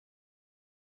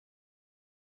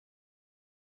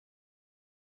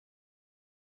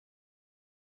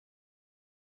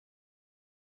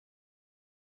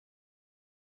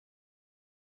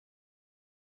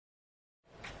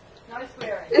No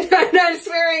swearing. No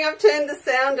swearing. I've turned the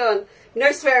sound on.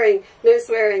 No swearing. No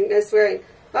swearing. No swearing.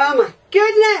 Oh my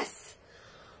goodness.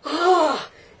 Oh,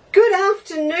 good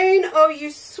afternoon. Oh,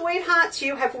 you sweethearts,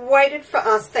 you have waited for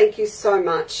us. Thank you so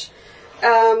much.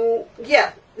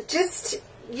 Yeah,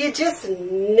 you just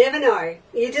never know.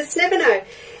 You just never know.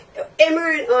 Emma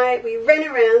and I, we ran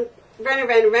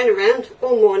around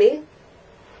all morning.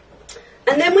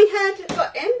 And then we had,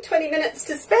 20 minutes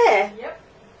to spare. Yep.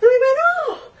 And we went,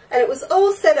 oh. And it was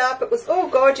all set up. It was all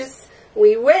gorgeous.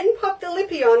 We went and popped the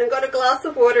lippy on and got a glass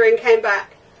of water and came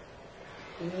back.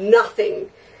 Nothing.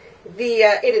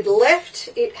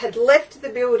 It had left the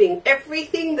building.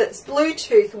 Everything that's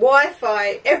Bluetooth,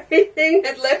 Wi-Fi, everything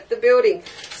had left the building.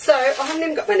 So, I haven't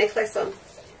even got my necklace on.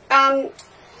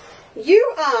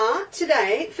 You are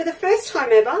today, for the first time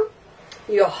ever,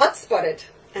 you're hot-spotted.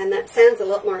 And that sounds a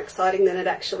lot more exciting than it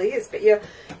actually is. But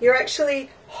you're actually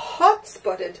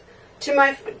hot-spotted to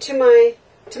my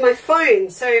phone.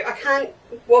 So I can't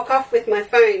walk off with my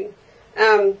phone.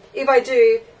 If I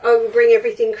do, I will bring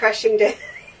everything crashing down.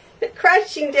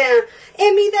 Crashing down.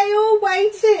 Emmy, they all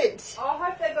waited. I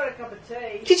hope they got a cup of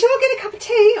tea. Did you all get a cup of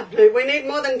tea? Oh, no, we need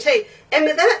more than tea.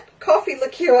 Emma, that coffee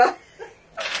liqueur.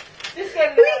 Just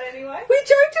get it out anyway. We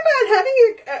joked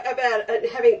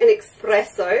about having an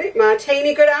espresso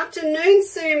martini. Good afternoon,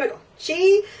 Sue.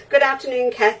 Gee, good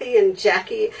afternoon, Kathy and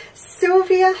Jackie.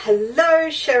 Sylvia, hello,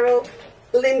 Cheryl,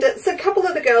 Linda. So a couple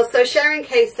of the girls. So Sharon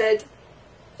Kay said,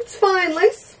 "It's fine,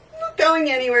 Liz. I'm not going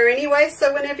anywhere anyway.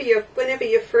 So whenever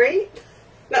you're free."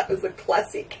 That was a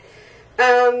classic.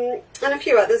 And a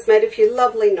few others made a few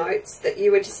lovely notes that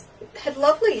you were just had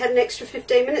an extra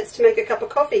 15 minutes to make a cup of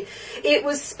coffee. It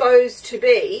was supposed to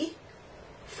be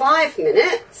 5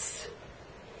 minutes.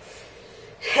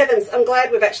 Heavens, I'm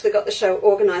glad we've actually got the show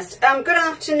organised. Good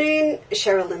afternoon,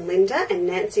 Cheryl and Linda, and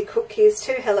Nancy Cook here's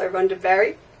too. Hello, Rhonda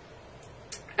Barry.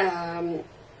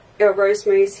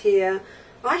 Rosemary's here.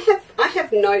 I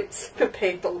have notes for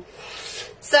people.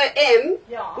 So M,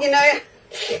 yeah. You know.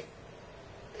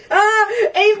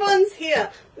 Yvonne's here.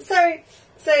 So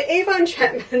Yvonne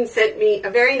Chapman sent me a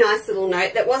very nice little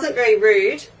note that wasn't very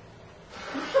rude.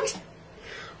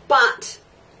 But,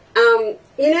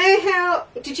 you know how,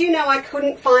 did you know I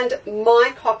couldn't find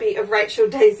my copy of Rachel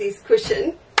Daisy's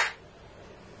cushion?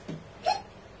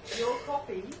 Your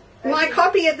copy? My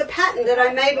copy of the pattern that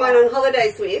I made mine on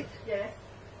holidays with. Yeah.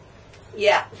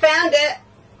 Yeah, found it.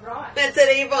 Right. That's at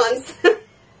Yvonne's.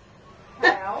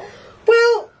 How?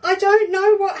 Well, I don't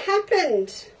know what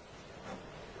happened.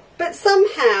 But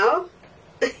somehow,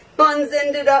 Yvonne's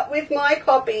ended up with my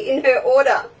copy in her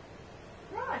order.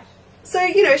 Right. So,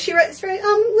 you know, she wrote this very,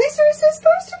 Lisa, is there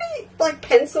supposed to be, like,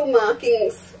 pencil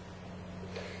markings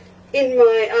in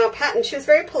my pattern? She was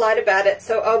very polite about it,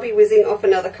 so I'll be whizzing off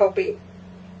another copy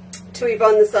to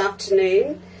Yvonne this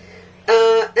afternoon.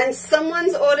 And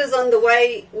someone's order's on the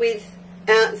way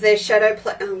without their shadow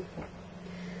play.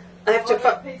 I have to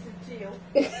piece of teal.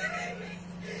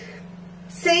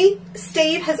 See,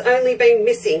 Steve has only been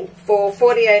missing for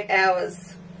 48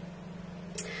 hours.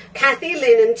 Kathy,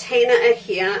 Lynn and Tina are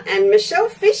here, and Michelle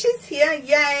Fish is here.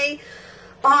 Yay!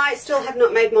 I still have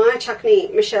not made my chutney,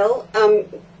 Michelle.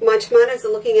 My tomatoes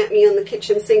are looking at me on the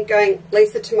kitchen sink going,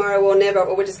 Lisa, tomorrow or never,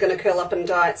 or we're just going to curl up and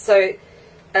die. So,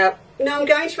 no, I'm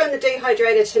going to run the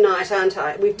dehydrator tonight, aren't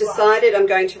I? We've decided I'm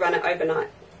going to run it overnight.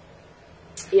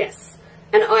 Yes.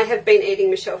 And I have been eating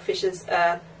Michelle Fish's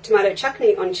tomato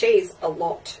chutney on cheese a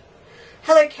lot.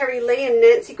 Hello, Kerry Lee and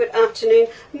Nancy. Good afternoon.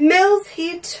 Mel's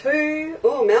here too.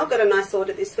 Oh, Mel got a nice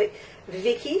order this week.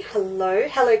 Vicky, hello.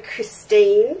 Hello,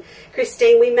 Christine.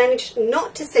 Christine, we managed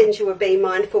not to send you a Be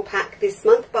Mindful pack this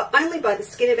month, but only by the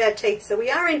skin of our teeth. So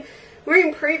we're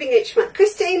improving each month.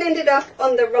 Christine ended up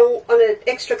on an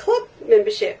extra club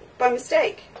membership by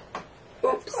mistake.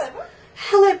 Oops.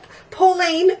 Hello,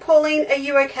 Pauline. Pauline, are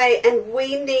you okay? And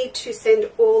we need to send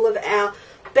all of our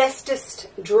bestest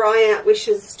dry out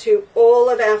wishes to all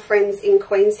of our friends in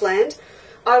Queensland.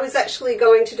 I was actually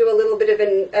going to do a little bit of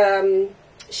an,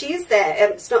 she is there.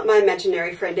 It's not my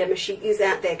imaginary friend Emma. She is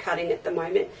out there cutting at the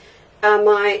moment.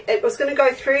 I was going to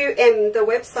go through the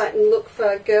website and look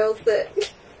for girls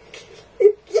that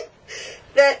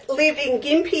that live in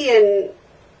Gympie and,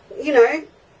 you know,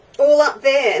 all up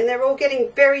there, and they're all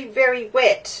getting very, very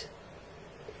wet.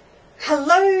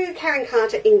 Hello, Karen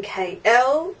Carter in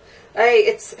KL. Hey,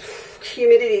 it's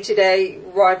humidity today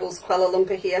rivals Kuala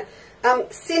Lumpur here.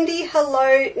 Cindy,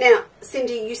 hello. Now,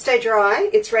 Cindy, you stay dry.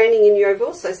 It's raining in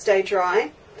Yeovil, so stay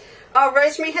dry. Oh,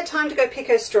 Rosemary had time to go pick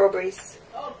her strawberries.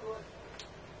 Oh, good.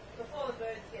 Before the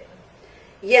birds get them.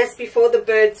 Yes, before the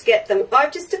birds get them.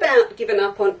 I've just about given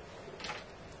up on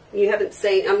You haven't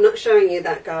seen, I'm not showing you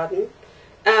that garden.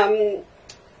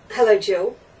 Hello,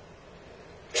 Jill.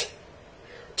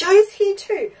 Joe's here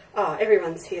too. Oh,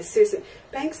 everyone's here. Susan.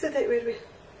 Banks of the Edward River.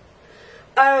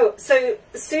 Oh, so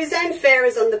Suzanne Fair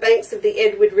is on the banks of the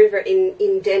Edward River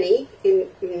in Denny.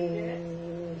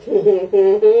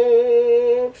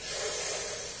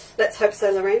 Let's hope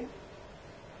so, Lorraine.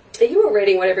 Are you all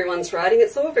reading what everyone's writing?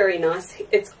 It's all very nice.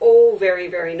 It's all very,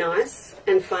 very nice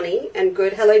and funny and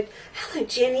good. Hello,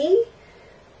 Jenny.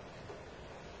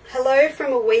 Hello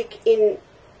from a week in,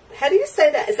 how do you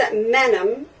say that? Is that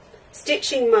Manham?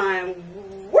 Stitching my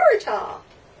Waratah.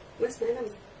 Where's Manham?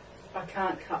 I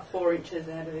can't cut 4 inches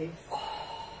out of this.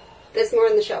 Oh, there's more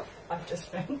on the shelf. I've just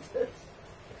found it.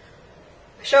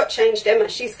 Shortchanged Emma.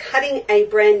 She's cutting a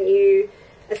brand new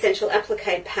Essential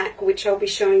Applique pack, which I'll be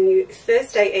showing you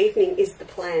Thursday evening is the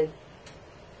plan.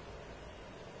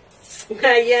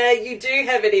 Yeah, you do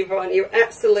have it, Yvonne. You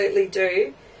absolutely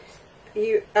do.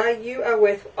 You are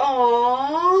worth...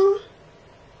 Aww.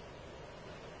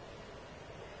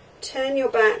 Turn your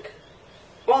back.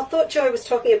 Oh, I thought Joe was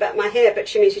talking about my hair, but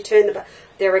she means you turn the back.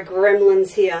 There are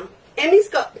gremlins here. Emmy's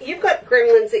you've got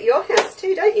gremlins at your house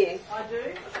too, don't you? I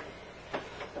do.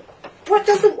 What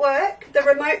doesn't work? The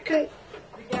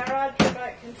The garage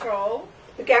remote control.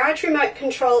 The garage remote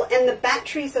control, and the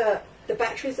batteries are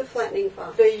flattening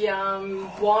fast. The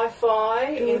Wi-Fi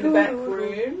in the back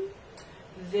room,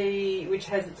 which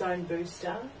has its own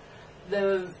booster.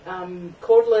 The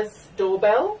cordless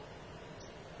doorbell.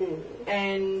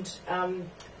 And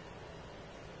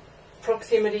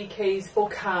proximity keys for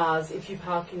cars if you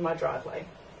park in my driveway.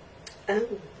 Oh.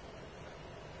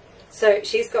 So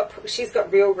she's got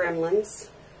real gremlins.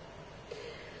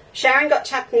 Sharon got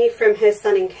chutney from her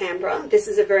son in Canberra. This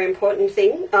is a very important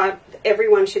thing.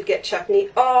 Everyone should get chutney.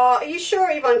 Oh, are you sure,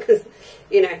 Yvonne? Because,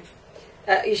 you know,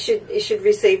 you should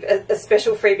receive a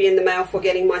special freebie in the mail for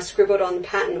getting my scribbled on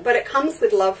pattern. But it comes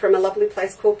with love from a lovely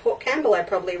place called Port Campbell. I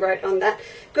probably wrote on that.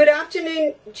 Good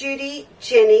afternoon, Judy,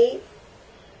 Jenny.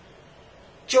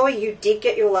 Joy, you did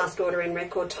get your last order in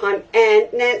record time.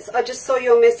 And Nance, I just saw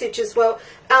your message as well.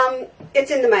 It's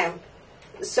in the mail.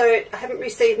 So I haven't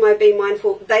received my Be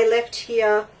Mindful. They left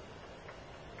here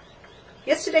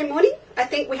yesterday morning. I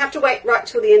think we have to wait right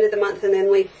till the end of the month and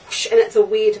then leave. And it's a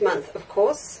weird month, of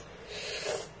course.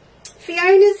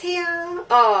 Fiona's here.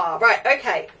 Oh, right,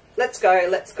 okay. Let's go.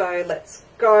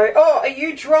 Oh, are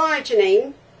you dry,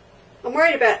 Janine? I'm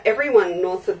worried about everyone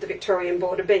north of the Victorian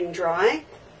border being dry.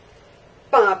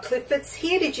 Barb Clifford's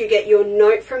here. Did you get your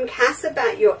note from Cass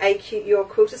about your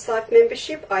Quilters Life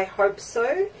membership? I hope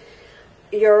so.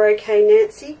 You're okay,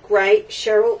 Nancy? Great.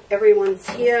 Cheryl, everyone's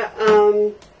here.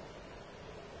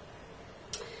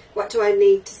 What do I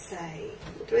need to say?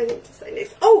 What do I need to say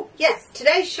next? Oh, yes,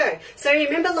 today's show. So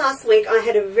remember last week I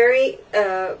had a very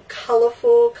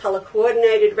colourful,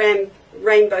 colour-coordinated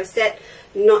rainbow set.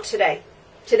 Not today.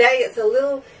 Today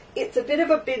it's a bit of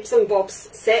a bibs and bobs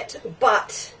set,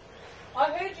 but... I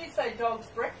heard you say dog's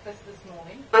breakfast this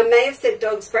morning. I may have said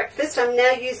dog's breakfast. I'm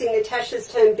now using Natasha's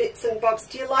term bits and bobs.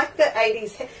 Do you like the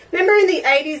 80s? Remember in the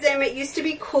 80s, Emma, it used to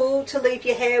be cool to leave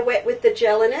your hair wet with the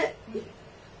gel in it?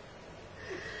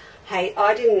 Hey,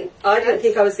 I didn't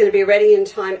think I was going to be ready in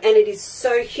time, and it is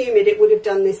so humid it would have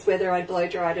done this whether I blow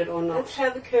dried it or not. That's how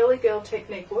the curly girl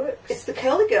technique works. It's the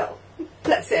curly girl.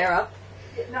 That's Sarah.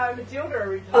 No, Matilda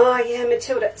originally. Oh, yeah,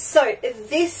 Matilda. So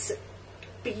this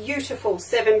beautiful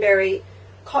 7-berry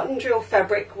cotton drill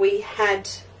fabric we had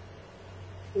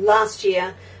last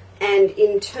year, and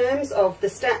in terms of the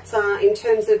stats in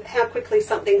terms of how quickly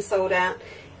something sold out,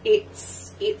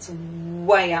 it's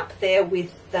way up there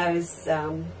with those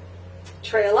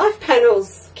Tree of Life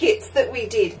panels kits that we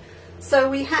did. So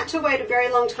we had to wait a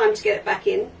very long time to get it back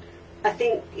in. I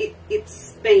think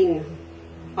it's been,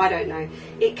 I don't know.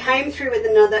 It came through with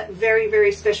another very,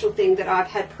 very special thing that I've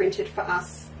had printed for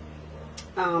us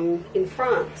in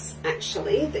France,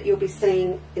 actually, that you'll be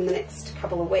seeing in the next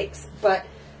couple of weeks. But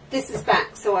this is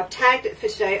back, so I've tagged it for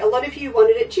today. A lot of you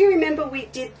wanted it. Do you remember we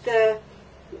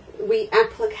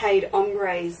appliqued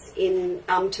ombres in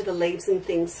to the leaves and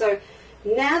things? So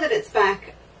now that it's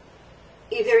back,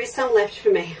 if there is some left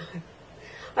for me,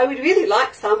 I would really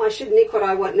like some. I should nick what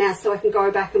I want now so I can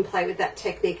go back and play with that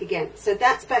technique again. So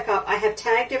that's back up. I have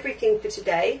tagged everything for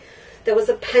today. There was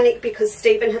a panic because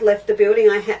Stephen had left the building.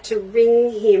 I had to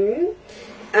ring him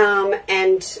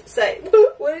and say,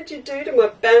 what did you do to my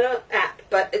banner app?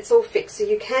 But it's all fixed. So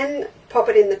you can pop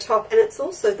it in the top. And it's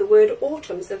also the word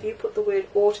autumn. So if you put the word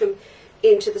autumn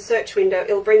into the search window,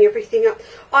 it'll bring everything up.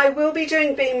 I will be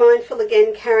doing Be Mindful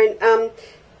again, Karen.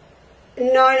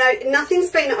 No,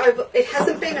 nothing's been it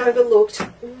hasn't been overlooked.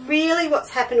 Really what's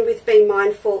happened with Be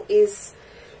Mindful is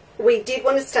we did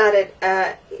want to start it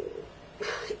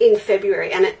in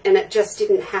February, and it just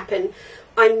didn't happen.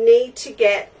 I need to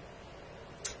get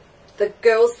the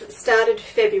girls that started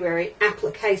February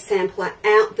applique sampler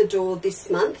out the door this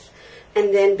month,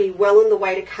 and then be well on the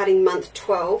way to cutting month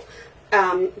 12,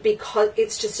 because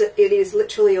it is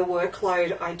literally a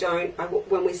workload.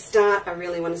 When we start, I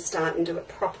really want to start and do it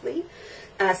properly.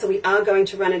 So we are going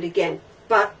to run it again,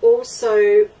 but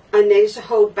also I needed to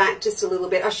hold back just a little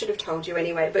bit. I should have told you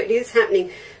anyway, but it is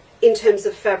happening in terms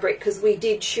of fabric, because we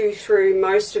did chew through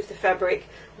most of the fabric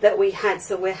that we had,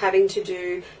 so we're having to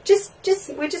do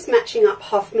we're just matching up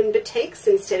Hoffman batiks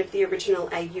instead of the original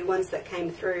AU ones that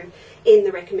came through in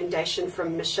the recommendation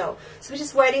from Michelle. So we're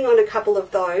just waiting on a couple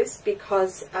of those,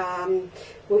 because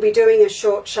we'll be doing a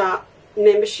short sharp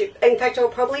membership. In fact, I'll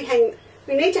probably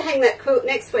we need to hang that quilt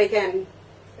next weekend.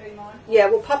 Yeah,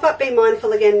 we'll pop up Be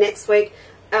Mindful again next week.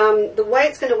 The way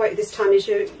it's going to work this time is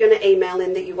you're going to email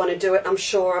in that you want to do it. I'm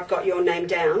sure I've got your name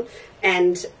down,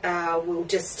 and we'll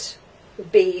just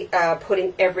be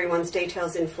putting everyone's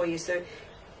details in for you, so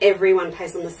everyone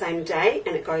pays on the same day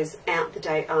and it goes out the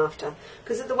day after.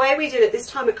 Because of the way we did it this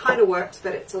time, it kind of works,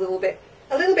 but it's a little bit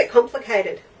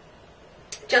complicated.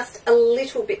 Just a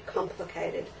little bit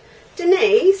complicated.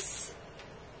 Denise,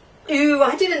 ooh,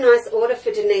 I did a nice order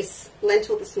for Denise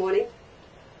lentil this morning.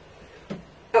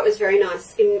 That was very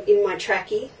nice in my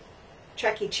Tracky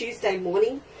Tuesday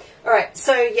morning. All right,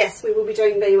 so yes, we will be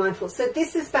doing Be Mindful. So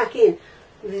this is back in.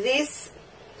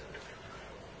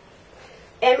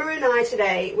 Emma and I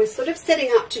today, we're sort of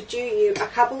setting up to do you a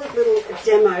couple of little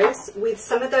demos with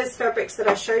some of those fabrics that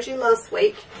I showed you last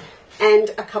week, and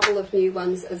a couple of new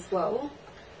ones as well.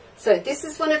 So this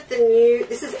is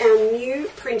this is our new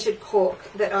printed cork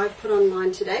that I've put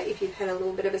online today, if you've had a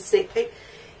little bit of a sneak peek.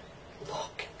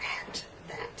 Look at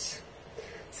that.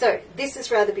 So this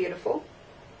is rather beautiful.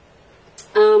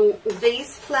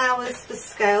 These flowers, the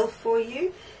scale for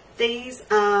you, these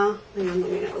are, hang on,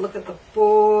 let me have a look at the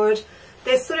board.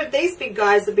 They're sort of, these big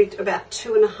guys are about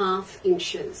 2.5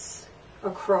 inches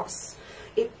across.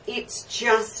 It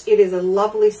is a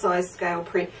lovely size scale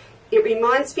print. It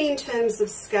reminds me in terms of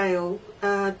scale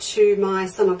to my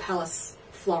Summer Palace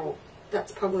floral.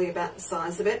 That's probably about the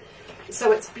size of it.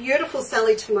 So it's beautiful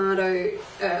Sally tomato.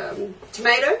 No.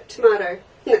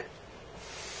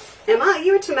 Emma, are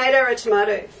you a tomato or a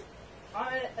tomato?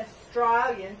 I'm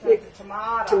Australian, so it's a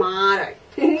tomato. Tomato.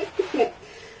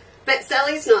 But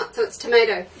Sally's not, so it's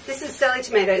tomato. This is Sally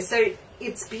tomato. So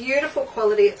it's beautiful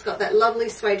quality. It's got that lovely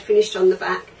suede finish on the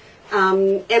back.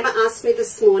 Emma asked me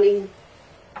this morning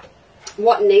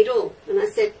what needle, and I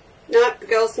said, no, the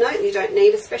girls, no, you don't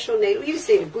need a special needle. You just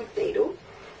need a good needle,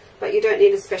 but you don't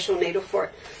need a special needle for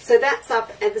it. So that's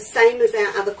up at the same as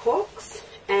our other corks,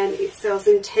 and it sells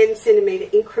in 10 centimetre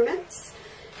increments.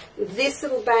 This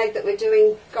little bag that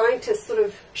we're going to sort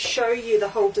of show you the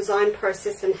whole design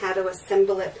process and how to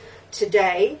assemble it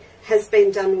today, has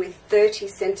been done with 30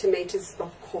 centimetres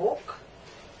of cork.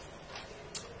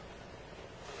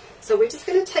 So we're just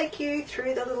going to take you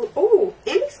through the little, oh,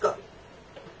 Emmy's got,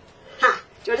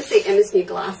 do you want to see Emma's new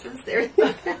glasses? They're in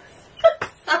the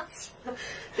house.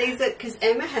 These are, because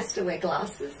Emma has to wear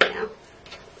glasses now.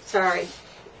 Sorry.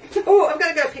 Oh, I've got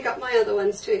to go pick up my other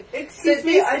ones too. Excuse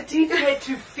me, I did get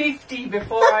to 50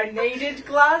 before I needed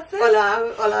glasses.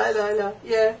 Hola.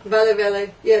 Yeah, vale.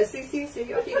 Yeah, see, off you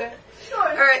go. Sure.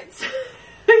 All right. So,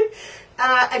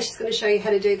 and she's going to show you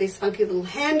how to do these funky little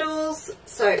handles.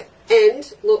 So,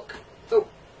 and look, oh,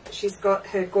 she's got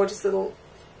her gorgeous little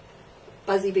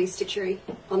Buzzy Bee stitchery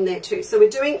on there too. So we're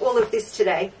doing all of this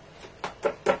today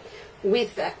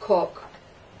with that cork.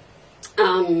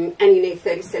 And you need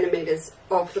 30 centimetres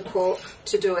of the cork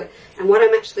to do it. And what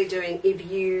I'm actually doing,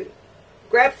 if you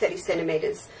grab 30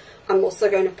 centimetres, I'm also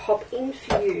going to pop in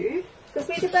for you, because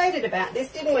we debated about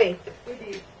this, didn't we? We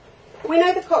did. We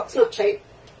know the cork's not cheap.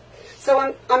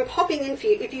 So I'm popping in for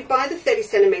you. If you buy the 30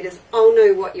 centimetres, I'll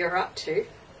know what you're up to.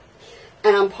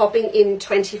 And I'm popping in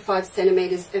 25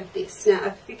 centimetres of this. Now,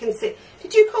 if you can see,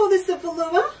 did you call this a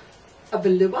velour? A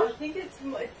velour? I think it's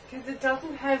because it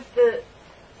doesn't have the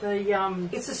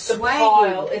it's a suede.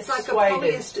 pile. It's like suede. a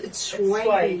polyester. It's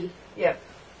suede. Yep. It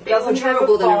It's doesn't have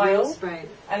durable a than a pile, real suede.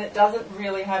 and it doesn't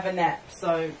really have a nap,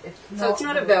 so it's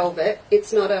not a velvet.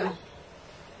 It's not a.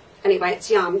 Anyway,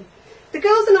 it's yum. The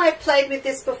girls and I have played with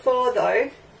this before though,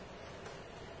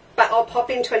 but I'll pop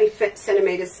in 25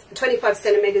 centimetres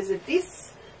of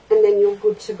this, and then you're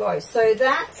good to go. So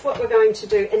that's what we're going to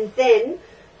do, and then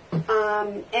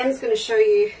Em's going to show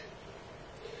you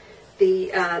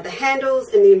the handles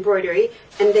and the embroidery,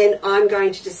 and then I'm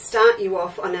going to just start you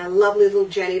off on a lovely little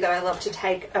journey that I love to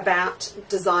take about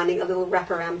designing a little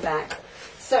wraparound bag.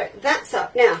 So that's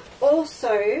up. Now,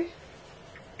 also,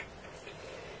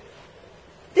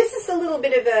 this is a little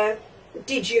bit of a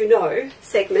did you know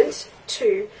segment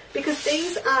too, because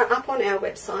these are up on our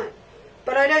website,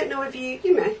 but I don't know if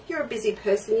you're a busy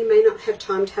person, you may not have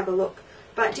time to have a look,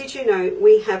 but did you know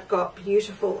we have got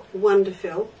beautiful,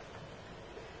 wonderful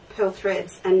pearl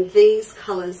threads, and these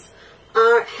colours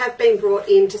have been brought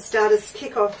in to start us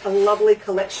kick off a lovely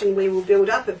collection we will build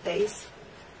up of these,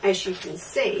 as you can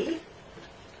see,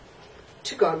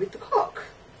 to go with the cork.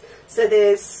 So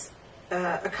there's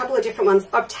a couple of different ones.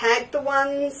 I've tagged the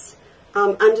ones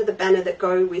under the banner that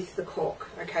go with the cork.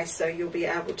 Okay, so you'll be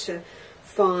able to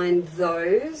find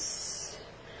those.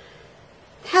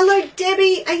 Hello,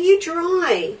 Debbie. Are you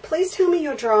dry? Please tell me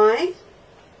you're dry.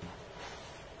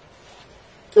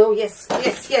 Oh, yes,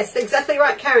 yes, yes. Exactly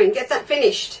right, Karen. Get that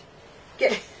finished.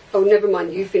 Oh, never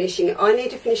mind you finishing it. I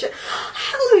need to finish it.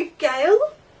 Hello, Gail.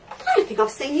 I don't think I've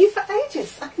seen you for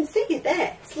ages. I can see you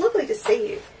there. It's lovely to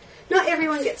see you. Not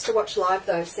everyone gets to watch live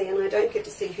though, see, and I don't get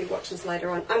to see who watches later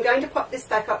on. I'm going to pop this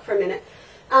back up for a minute.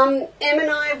 Em and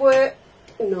I were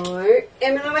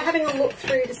having a look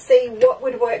through to see what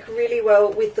would work really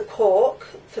well with the cork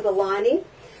for the lining.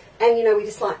 And you know,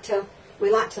 we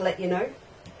like to let you know.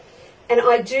 And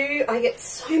I get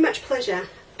so much pleasure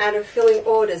out of filling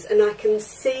orders, and I can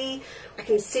see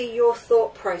your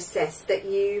thought process that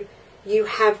you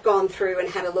have gone through and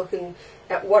had a look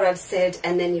at what I've said,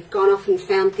 and then you've gone off and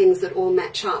found things that all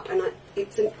match up, and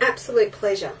it's an absolute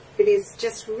pleasure. It is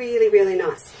just really, really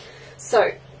nice.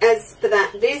 So as for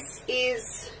that, this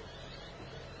is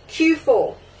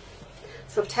Q4.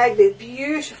 So I've tagged this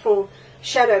beautiful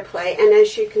shadow play, and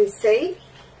as you can see,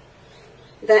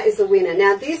 that is a winner.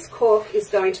 Now this cork is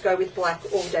going to go with black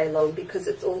all day long because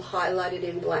it's all highlighted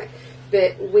in black.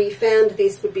 But we found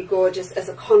this would be gorgeous as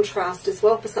a contrast as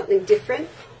well for something different,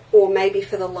 or maybe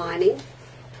for the lining.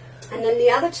 And then the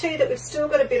other two that we've still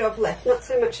got a bit of left, not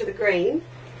so much of the green,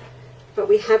 but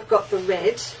we have got the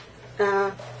red,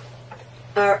 are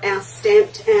our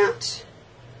stamped out,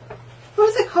 what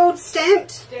is it called?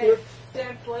 Stamped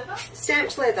leather?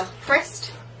 Stamped leather.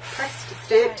 Pressed,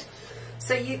 stamped.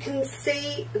 So you can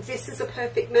see this is a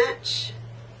perfect match.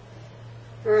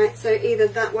 Alright, so either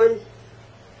that one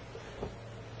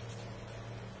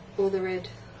or the red.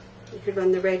 You could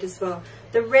run the red as well.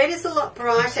 The red is a lot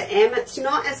brighter, Em. It's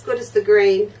not as good as the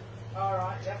green.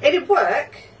 Alright, yeah. It'd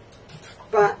work,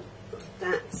 but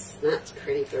that's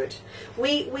pretty good.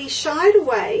 We shied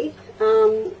away.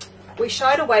 We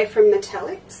shied away from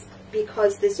metallics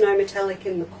because there's no metallic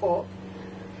in the cork.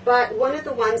 But one of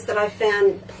the ones that I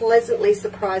found pleasantly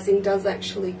surprising does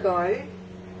actually go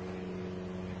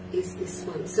is this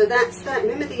one. So that's that.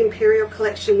 Remember the Imperial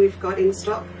collection we've got in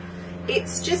stock?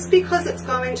 It's just because it's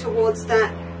going towards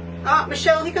that. Oh,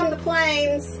 Michelle, here come the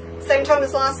planes. Same time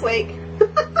as last week.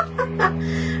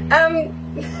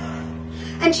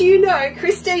 And you know,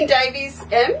 Christine Davies,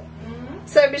 Em.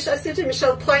 So I said to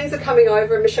Michelle, planes are coming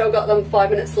over, and Michelle got them 5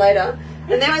 minutes later.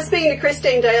 And then I was speaking to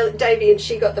Christine Davy, and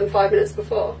she got them 5 minutes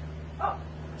before. Oh.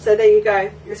 So there you go.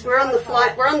 Yes, we're on the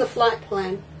flight. We're on the flight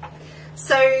plan.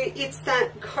 So it's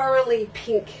that corally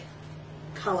pink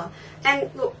colour.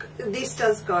 And look, this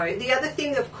does go. The other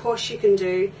thing, of course, you can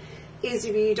do is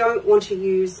if you don't want to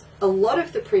use a lot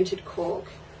of the printed cork,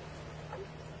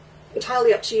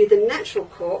 entirely up to you. The natural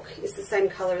cork is the same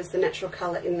colour as the natural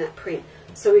colour in that print.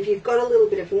 So if you've got a little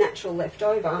bit of natural left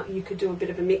over, you could do a bit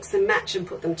of a mix and match and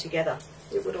put them together.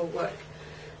 It would all work.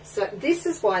 So this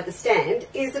is why the stand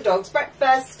is a dog's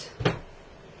breakfast.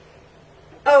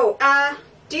 Oh,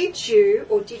 did you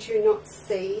or did you not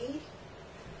see,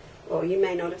 or you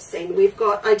may not have seen,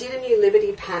 I did a new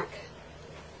Liberty pack,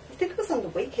 I think it was on the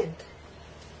weekend,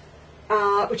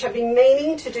 which I've been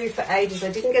meaning to do for ages.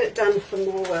 I didn't get it done for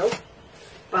Morwell,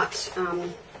 but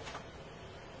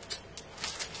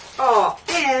oh,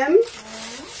 Em,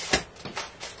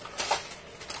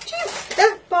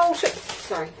 that bolted,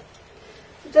 sorry,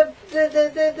 the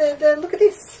look at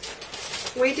this.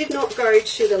 We did not go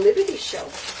to the Liberty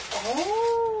shelf.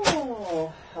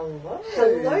 Oh, hello.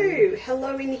 Hello,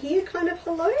 hello in here, kind of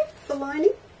hello for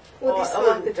lining. Or this I one.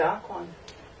 like the dark one.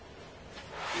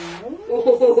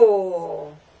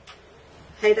 Oh,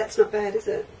 hey, that's not bad, is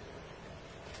it?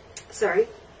 Sorry.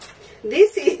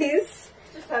 This is.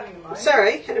 Just having a moment.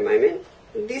 Sorry, had a moment.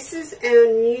 This is our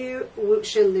new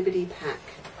Wiltshire Liberty pack.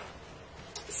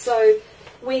 So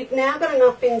we've now got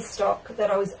enough in stock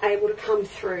that I was able to come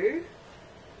through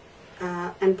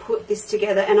and put this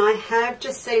together. And I have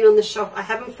just seen on the shelf, I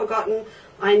haven't forgotten,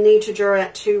 I need to draw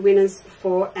out 2 winners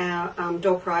for our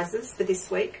door prizes for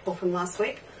this week or from last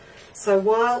week. So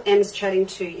while Em's chatting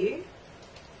to you,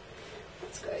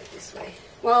 let's go this way.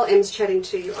 While Em's chatting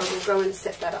to you, I will go and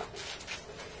set that up.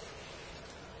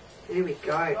 There we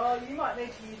go. Oh, you might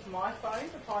need to use my phone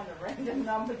to find a random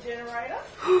number generator.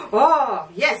 Oh,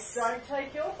 yes. Don't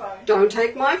take your phone. Don't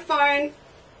take my phone.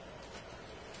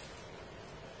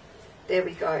 There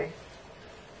we go.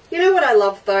 You know what I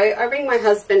love though? I ring my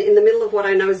husband in the middle of what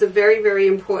I know is a very, very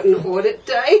important audit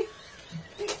day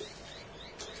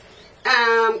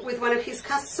with one of his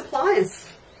suppliers.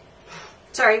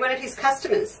 Sorry, one of his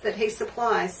customers that he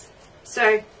supplies.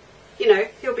 So, you know,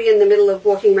 he'll be in the middle of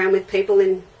walking around with people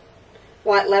in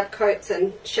white lab coats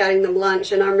and shouting them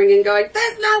lunch, and I'm ringing going,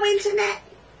 there's no internet.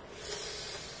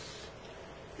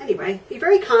 Anyway, he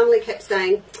very calmly kept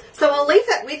saying, so I'll leave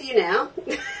that with you now.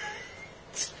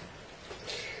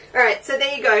 Alright, so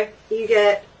there you go. You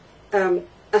get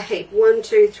a heap. 1,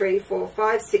 2, 3, 4,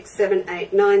 5, 6, 7,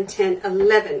 8, 9, 10,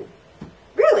 11.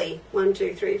 Really? 1,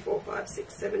 2, 3, 4, 5,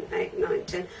 6, 7, 8, 9,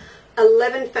 10.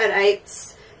 11 fat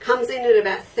 8s. Comes in at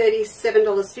about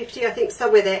 $37.50, I think,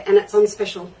 somewhere there, and it's on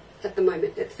special at the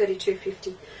moment at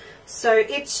 $32.50. So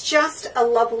it's just a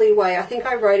lovely way. I think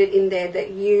I wrote it in there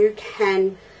that you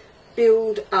can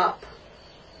build up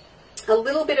a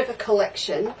little bit of a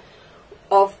collection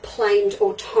of planed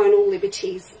or tonal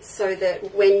liberties, so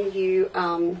that when you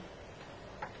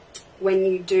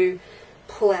do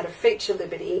pull out a feature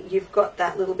liberty, you've got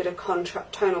that little bit of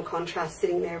tonal contrast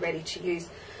sitting there ready to use.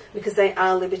 Because they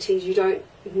are liberties, you don't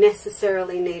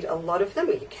necessarily need a lot of them,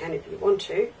 or you can if you want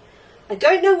to. I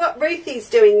don't know what Ruthie's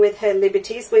doing with her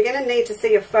liberties. We're going to need to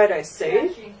see a photo soon.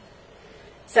 Stashing.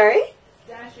 Sorry?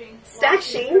 Stashing.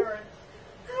 Stashing?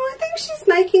 Oh, I think she's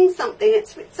making something.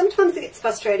 Sometimes it gets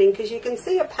frustrating because you can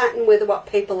see a pattern with what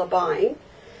people are buying,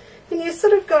 and you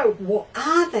sort of go, what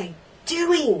are they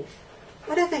doing?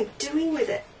 What are they doing with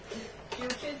it? Jill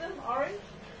Chisholm, orange?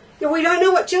 Yeah, we don't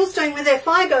know what Jill's doing with her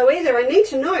Figo either. I need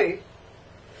to know.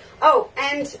 Oh,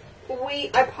 and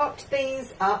I popped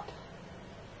these up.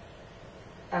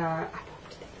 And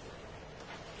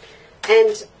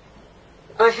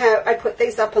I put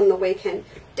these up on the weekend.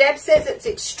 Deb says it's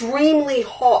extremely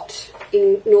hot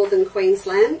in northern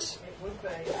Queensland. It would be.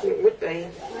 It would be.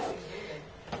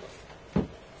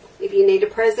 If you need a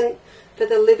present for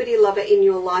the Liberty lover in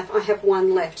your life, I have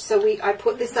one left. So I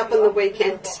put this up on the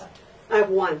weekend. I have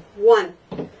one.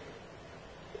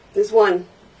 There's one.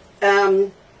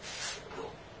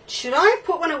 Should I have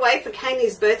put one away for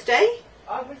Kaney's birthday?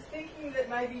 I was thinking that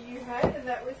maybe you had, and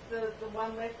that was the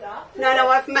one left after.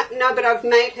 No, but I've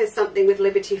made her something with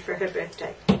Liberty for her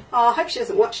birthday. Oh, I hope she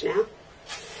doesn't watch now.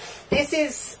 This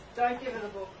is... Don't give her the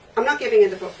book. I'm not giving her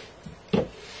the book.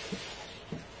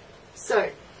 So,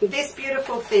 this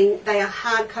beautiful thing, they are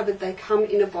hard-covered. They come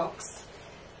in a box.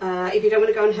 If you don't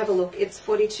want to go and have a look, it's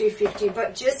 $42.50.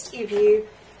 But just if you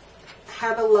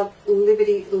have a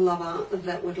Liberty lover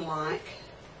that would like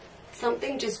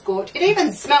something just gorgeous. It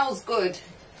even smells good.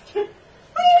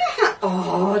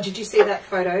 Oh, did you see that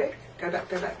photo? Go back.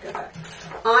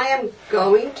 I am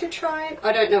going to try.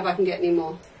 I don't know if I can get any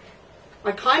more.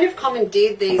 I kind of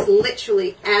commandeered these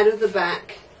literally out of the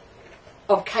back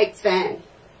of Kate's van.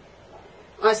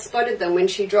 I spotted them when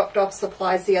she dropped off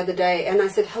supplies the other day, and I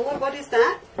said, hello, what is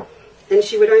that? And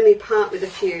she would only part with a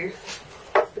few,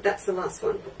 but that's the last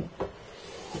one.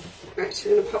 Right, so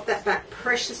I'm going to pop that back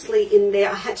preciously in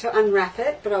there. I had to unwrap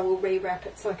it, but I will rewrap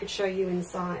it so I could show you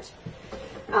inside.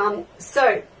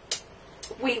 So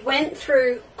we went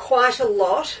through quite a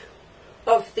lot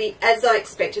of the, as I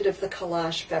expected, of the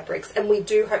collage fabrics, and we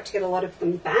do hope to get a lot of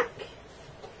them back.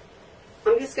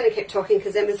 I'm just going to keep talking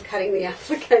because Emma's cutting the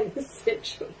African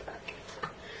essential back.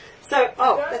 So,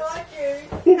 Like you.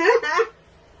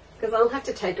 Because I'll have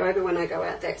to take over when I go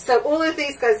out there. So all of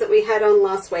these guys that we had on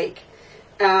last week,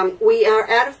 we are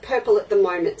out of purple at the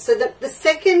moment. So the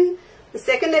second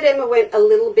that Emma went a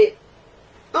little bit,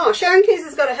 oh, Sharon Keys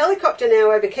has got a helicopter now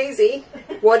over Keysy.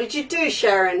 What did you do,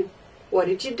 Sharon? What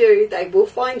did you do? They will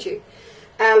find you.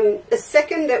 The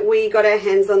second that we got our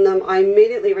hands on them, I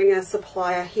immediately rang our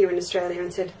supplier here in Australia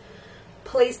and said,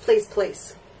 please, please,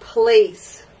 please,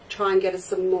 please try and get us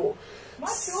some more. My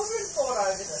children fought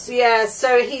over them. Yeah,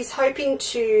 so he's hoping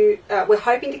to, we're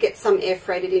hoping to get some air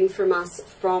freighted in from us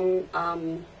from a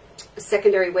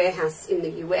secondary warehouse in the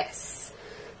US.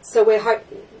 So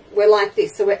we're like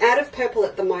this. So we're out of purple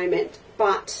at the moment,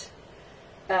 but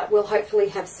we'll hopefully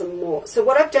have some more. So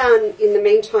what I've done in the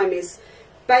meantime is,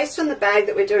 based on the bag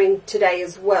that we're doing today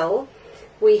as well,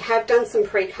 We have done some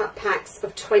pre-cut packs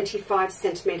of 25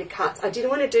 centimetre cuts. I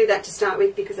didn't want to do that to start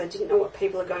with because I didn't know what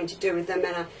people are going to do with them,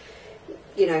 and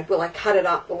you know, will I cut it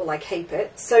up or will I keep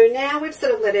it? So now we've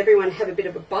sort of let everyone have a bit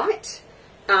of a bite.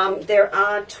 There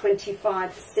are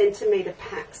 25 centimetre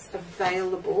packs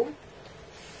available.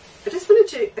 I just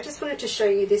wanted to show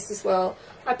you this as well.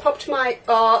 I popped my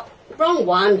wrong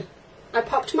one. I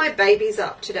popped my babies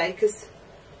up today because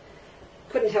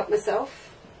couldn't help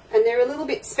myself, and they're a little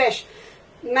bit special.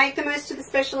 Make the most of the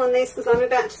special on these because I'm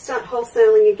about to start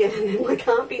wholesaling again, and I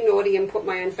can't be naughty and put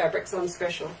my own fabrics on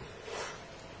special.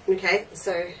 Okay,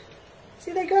 so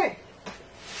see, they go.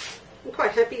 I'm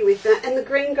quite happy with that, and the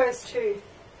green goes too.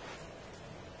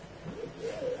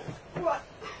 What?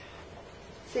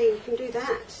 See, you can do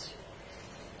that.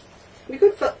 Be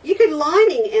good for, you could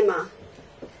lining, Emma,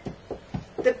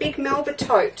 the big Melba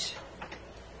tote.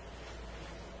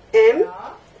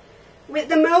 With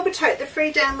the Melba tote, the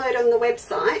free download on the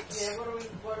website. Yeah,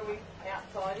 what are we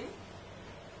outside in?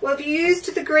 Well, if you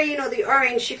used the green or the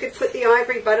orange, you could put the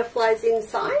ivory butterflies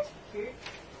inside. Cute.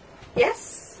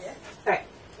 Yes? Yeah. Alright.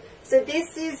 So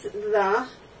this is the...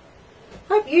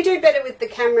 Hope you do better with the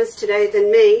cameras today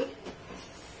than me.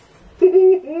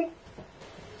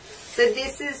 So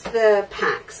this is the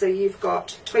pack. So you've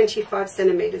got 25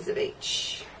 centimetres of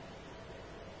each.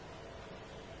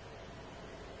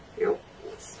 Yep.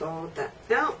 Let's fold that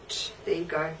out. There you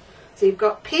go. So you've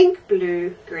got pink,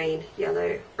 blue, green,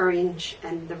 yellow, orange,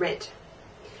 and the red.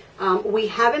 We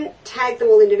haven't tagged them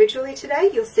all individually today.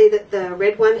 You'll see that the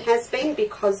red one has been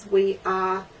because we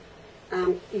are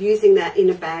using that in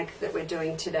a bag that we're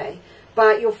doing today.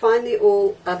 But you'll find the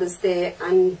all others there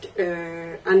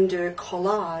under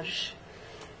collage.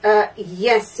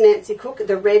 Yes, Nancy Cook,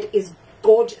 the red is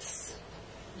gorgeous.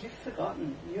 You've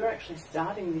forgotten. You're actually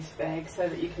starting this bag so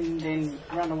that you can then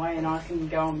run away and I can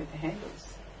go on with the handles.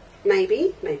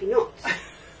 Maybe, maybe not.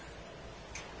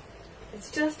 It's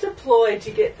just a ploy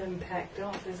to get them packed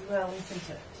off as well, isn't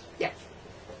it? Yeah.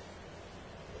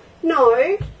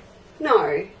 No,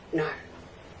 no, no.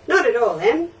 Not at all,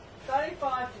 Em.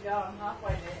 35 to go, I'm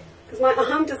halfway there. Because my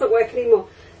arm doesn't work anymore.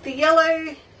 The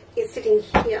yellow is sitting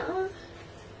here.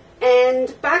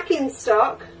 And back in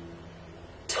stock,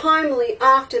 timely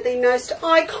after the most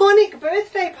iconic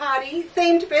birthday party,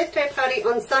 themed birthday party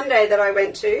on Sunday that I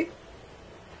went to.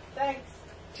 Thanks.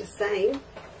 Just saying.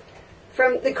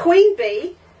 From the Queen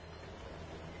Bee,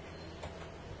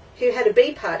 who had a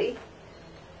bee party,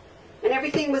 and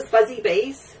everything was fuzzy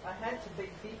bees. I had to be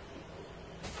 50.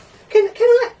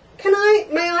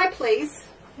 May I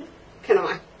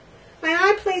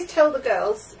please tell the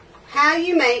girls how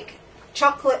you make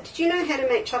chocolate? Did you know how to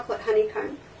make chocolate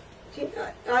honeycomb? I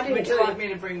didn't Would you know. like me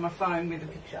to bring my phone with a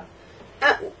picture?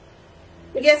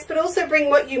 Yes, but also bring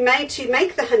what you made to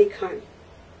make the honeycomb.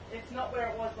 It's not where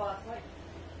it was last week.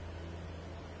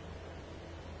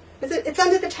 Is it? It's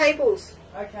under the tables.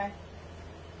 Okay.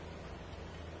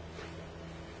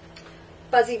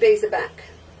 Buzzy bees are back.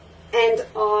 And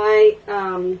I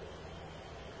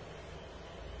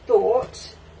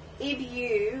thought if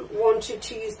you wanted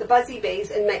to use the buzzy bees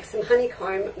and make some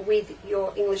honeycomb with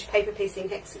your English paper piecing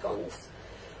hexagons,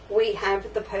 we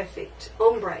have the perfect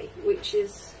ombre, which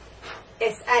is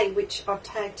SA, which I've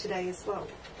tagged today as well.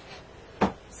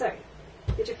 So,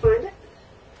 did you find it?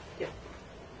 Yep.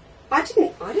 I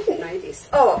didn't know this.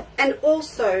 Oh, and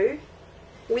also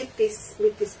with this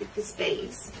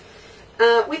bees,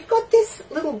 we've got this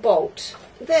little bolt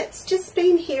that's just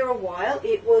been here a while.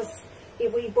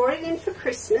 We brought it in for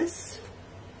Christmas,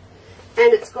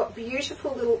 and it's got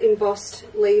beautiful little embossed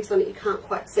leaves on it. You can't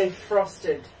quite see.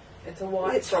 Frosted. It's a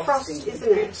white It's frosting. frost,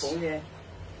 isn't it? Beautiful, yeah.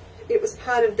 It was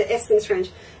part of the Essence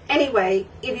range. Anyway,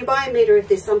 if you buy a metre of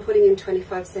this, I'm putting in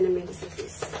 25 centimetres of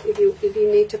this. If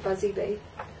you need to buzzy bee.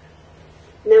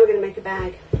 Now we're going to make a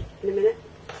bag in a minute.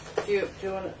 Do you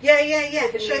want to? Yeah.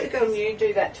 Show the girls. Can you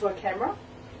do that to a camera?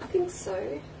 I think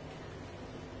so.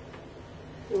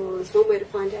 Well, there's one way to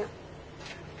find out.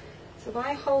 So if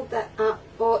I hold that up,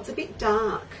 oh, it's a bit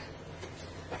dark.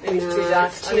 It's No, too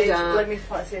dark. it's too dark. Let me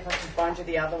see if I can find you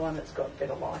the other one that's got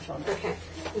better light on. Okay.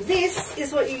 This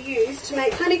is what you use to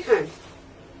make honeycomb.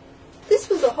 This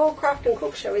was a whole craft and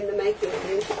cook show in the making.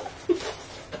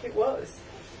 It was.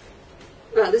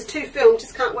 Right, there's two films,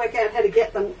 just can't work out how to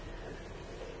get them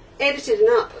edited and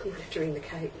up. I'm going to have to ring the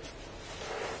cake.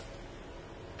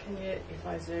 Can you, if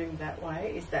I zoom that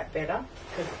way, is that better?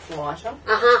 Because it's lighter.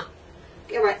 Aha.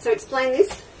 All right, so explain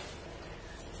this.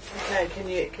 Okay, can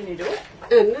you do it?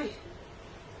 No.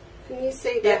 Can you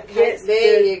see that Yep, cake? yes,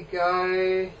 There good. you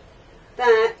go.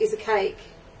 That is a cake.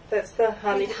 That's the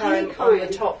honeycomb on honeycomb. the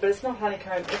top, but it's not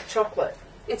honeycomb, it's chocolate.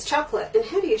 It's chocolate. And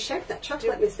how do you shape that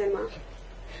chocolate, Miss Emma?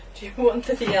 Do you want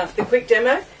the quick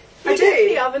demo? I You do. take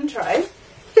the oven tray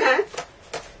Yeah.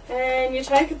 and you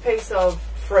take a piece of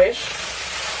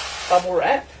fresh bubble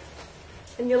wrap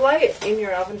and you lay it in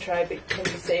your oven tray. But can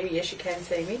you see me? Yes, you can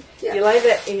see me. Yeah. You lay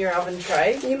that in your oven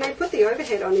tray. You may put the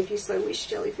overhead on if you so wish,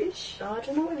 Jellyfish. I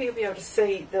don't know whether you'll be able to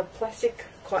see the plastic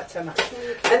quite so much.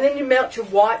 And then you melt your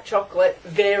white chocolate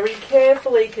very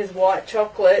carefully, because white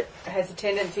chocolate has a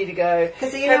tendency to go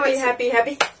you know happy, it's- happy,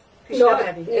 happy. You Not know-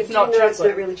 happy. you It's do not know chocolate. It's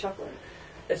not really chocolate.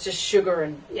 It's just sugar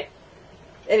and... Yeah.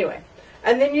 Anyway.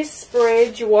 And then you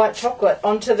spread your white chocolate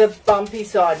onto the bumpy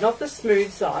side. Not the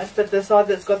smooth side, but the side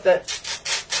that's got the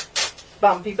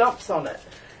bumpy bumps on it.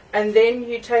 And then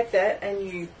you take that and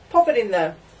you pop it in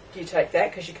the... You take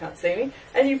that, because you can't see me,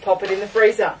 and you pop it in the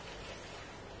freezer.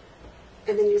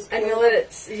 And then you just And peel you let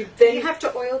it... Then Do you have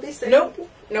to oil this? Nope.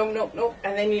 No.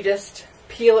 And then you just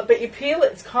peel it. But you peel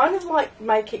it, it's kind of like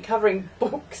covering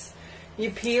books. You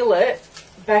peel it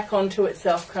back onto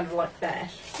itself kind of like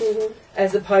that. Mm-hmm.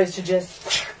 As opposed to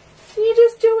just... You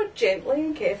just do it gently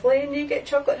and carefully and you get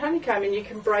chocolate honeycomb, and you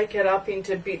can break it up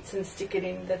into bits and stick it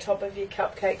in the top of your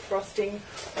cupcake frosting,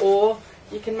 or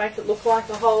you can make it look like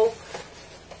a whole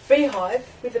beehive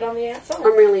with it on the outside.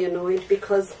 I'm really annoyed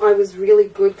because I was really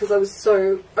good because I was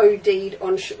so OD'd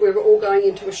on we were all going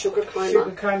into a sugar coma.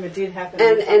 Sugar coma did happen.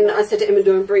 And I said to Emma,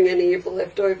 don't bring any of the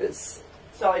leftovers.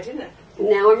 So I didn't.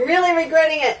 Now I'm really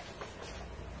regretting it.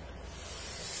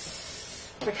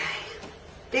 Okay.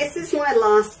 This is my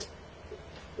last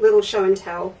little show and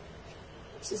tell.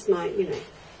 This is my,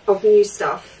 of new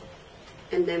stuff.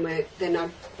 And then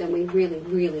we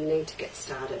really need to get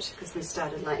started because we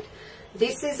started late.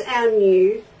 This is our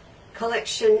new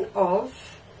collection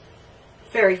of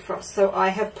Fairy Frost. So I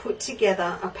have put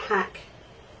together a pack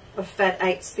of Fat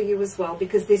 8s for you as well,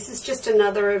 because this is just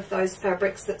another of those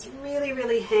fabrics that's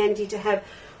really handy to have.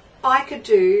 I could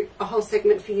do a whole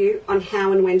segment for you on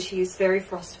how and when to use Fairy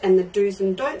Frost and the do's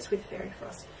and don'ts with Fairy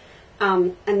Frost.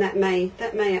 And that may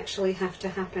actually have to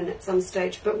happen at some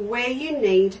stage. But where you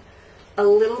need a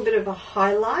little bit of a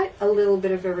highlight, a little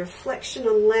bit of a reflection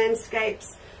on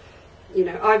landscapes,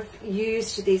 I've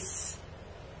used this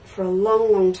for a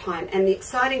long time. And the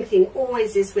exciting thing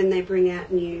always is when they bring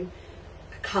out new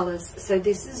colours. So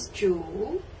this is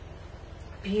Jewel,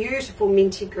 beautiful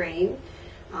minty green.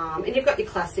 And you've got your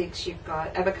classics, you've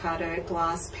got avocado,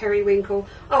 glass, periwinkle.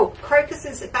 Oh, crocus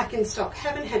is back in stock.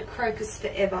 Haven't had crocus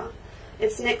forever.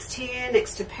 It's next here,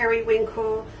 next to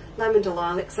periwinkle, lavender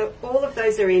lilac. So all of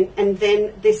those are in. And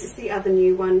then this is the other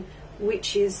new one,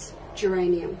 which is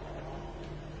geranium.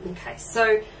 Okay,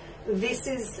 so this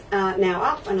is now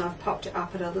up, and I've popped it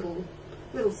up at a little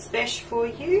spesh for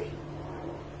you.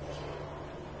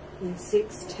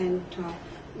 6, 10, 12.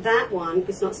 That one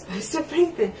is not supposed to be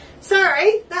there.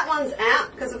 Sorry, that one's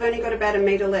out because I've only got about a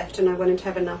metre left and I wanted to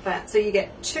have enough out. So you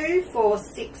get 2, 4,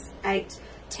 6, 8,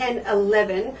 10,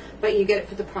 11, but you get it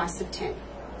for the price of 10.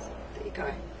 There you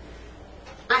go.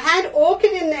 I had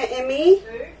orchid in there, Emmy.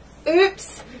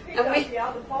 Oops. You picked up the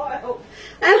other pile.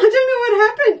 And I don't know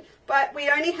what happened, but we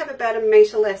only have about a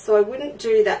metre left, so I wouldn't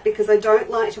do that because I don't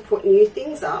like to put new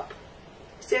things up.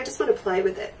 See, I just want to play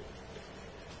with it.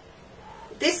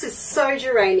 This is So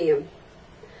Geranium.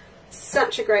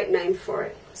 Such a great name for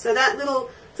it. So that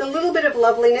it's a little bit of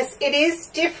loveliness. It is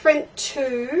different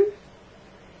to...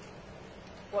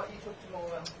 What you took to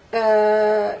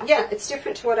Morwell. Yeah, it's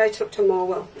different to what I took to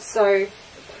Morwell. So,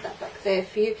 put that back there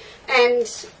for you.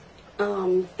 And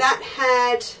that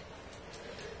had...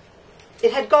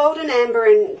 It had gold and amber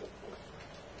and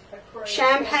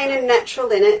champagne and natural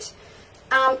in it.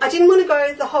 I didn't want to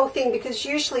go the whole thing because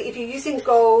usually if you're using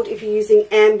gold, if you're using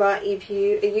amber, if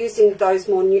you are using those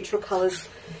more neutral colours,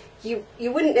 you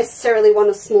wouldn't necessarily want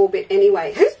a small bit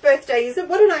anyway. Whose birthday is it?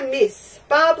 What did I miss?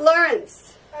 Barb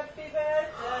Lawrence. Happy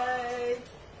birthday.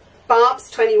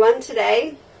 Barb's 21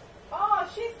 today. Oh,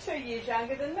 she's 2 years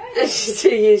younger than me. She's 2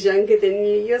 years younger than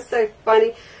you. You're so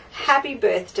funny. Happy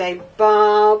birthday,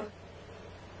 Barb.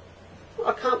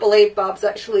 I can't believe Barb's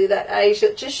actually that age.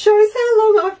 It just shows how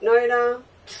long I've known her.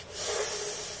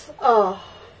 Oh,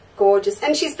 gorgeous.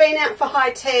 And she's been out for high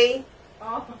tea.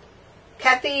 Oh.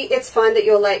 Kathy, it's fine that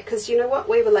you're late because you know what?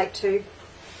 We were late too.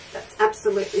 That's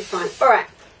absolutely fine. All right.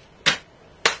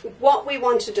 What we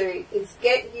want to do is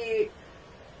get you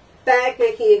bag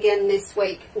making again this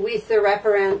week with the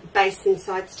wraparound base and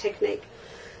sides technique.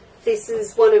 This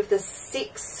is one of the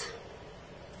six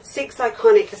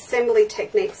iconic assembly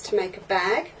techniques to make a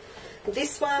bag.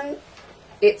 This one,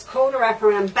 it's called a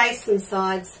wraparound base and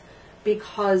sides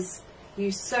because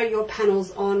you sew your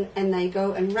panels on and they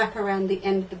go and wrap around the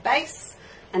end of the base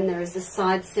and there is a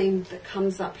side seam that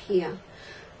comes up here.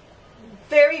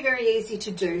 Very, very easy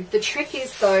to do. The trick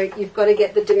is, though, you've got to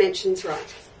get the dimensions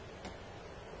right.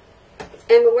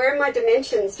 Emma, where are my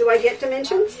dimensions? Do I get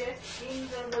dimensions? Yes, in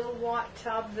the little white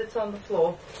tub that's on the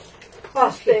floor. Oh,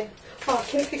 Just there. Oh,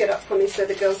 can you pick it up for me so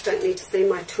the girls don't need to see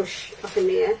my tush up in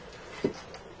the air?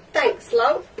 Thanks,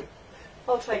 love.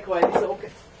 I'll take away this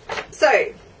orchid.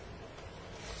 So,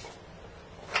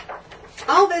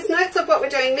 oh, there's notes of what we're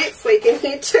doing next week in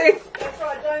here too. That's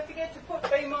right, don't forget to put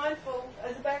Be Mindful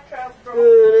as a back trail for No,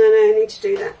 I need to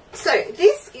do that. So,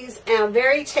 this is our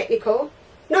very technical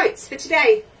notes for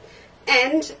today.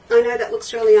 And I know that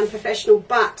looks really unprofessional,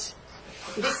 but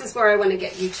this is where I want to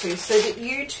get you to, so that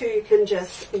you too can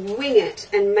just wing it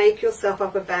and make yourself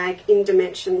up a bag in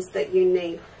dimensions that you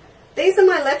need. These are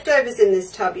my leftovers in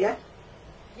this tub, yeah?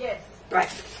 Yes. Right.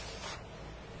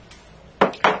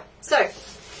 So,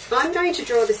 I'm going to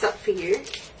draw this up for you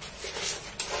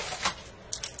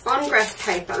on graph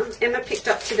paper. Emma picked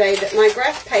up today that my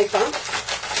graph paper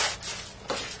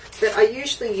that I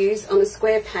usually use on a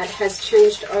square pad has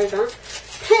changed over.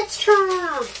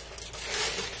 Petra!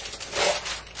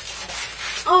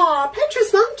 Oh,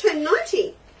 Petra's mum turned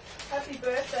 90. Happy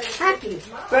birthday. Happy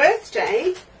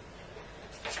birthday.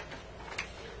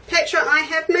 Petra, I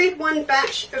have made one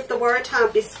batch of the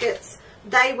Waratah biscuits.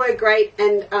 They were great,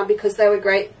 and because they were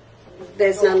great,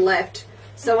 there's none left.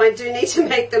 So I do need to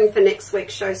make them for next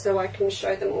week's show so I can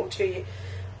show them all to you.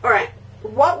 Alright,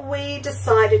 what we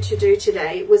decided to do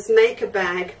today was make a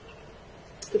bag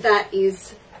that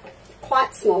is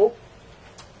quite small.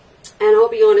 And I'll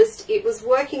be honest, it was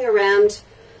working around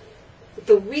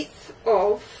the width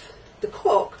of the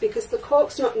cork, because the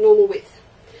cork's not normal width.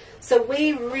 So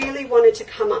we really wanted to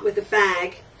come up with a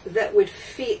bag that would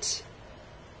fit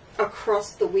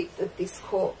across the width of this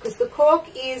cork, because the cork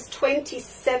is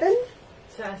 27.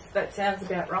 So that sounds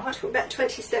about right. About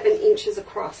 27 inches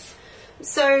across.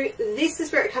 So this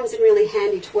is where it comes in really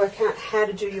handy to work out how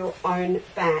to do your own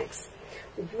bags.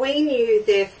 We knew,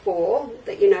 therefore,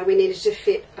 that we needed to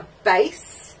fit a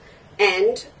base,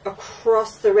 and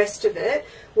across the rest of it,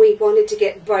 we wanted to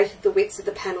get both of the widths of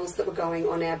the panels that were going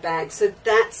on our bag. So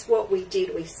that's what we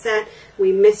did. We sat,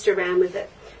 we messed around with it.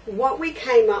 What we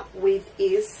came up with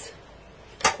is,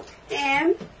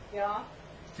 Yeah.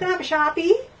 can I have a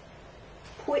Sharpie?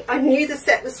 I knew the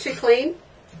set was too clean.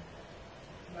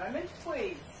 Moment,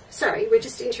 please. Sorry, we're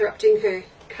just interrupting her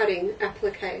cutting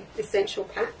applique essential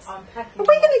packs. I'm packing. Are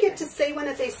we going to get to see one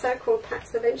of these so-called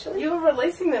packs eventually? You're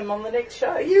releasing them on the next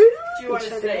show. You know. Do you want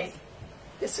to see?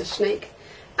 Just a sneak.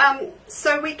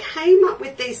 So we came up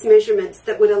with these measurements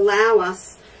that would allow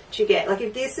us to get, like,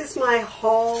 if this is my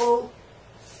whole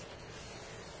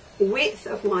width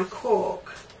of my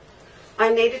cork,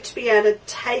 I needed to be able to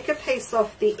take a piece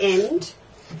off the end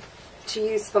to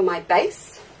use for my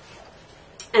base,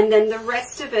 and then the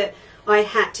rest of it I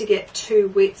had to get two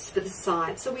widths for the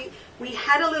side. So we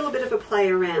had a little bit of a play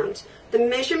around. The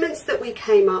measurements that we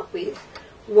came up with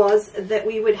was that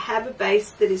we would have a base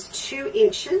that is 2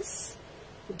 inches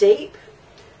deep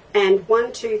and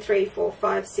 1, 2, 3, 4,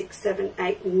 5, 6, 7,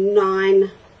 8,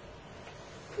 9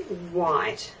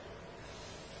 wide.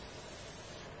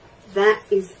 That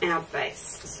is our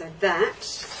base. So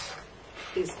that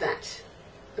is that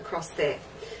across there.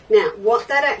 Now, what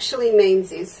that actually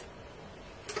means is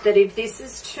that if this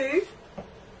is 2,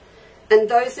 and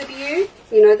those of you,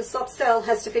 the soft cell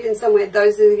has to fit in somewhere.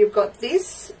 Those of you who've got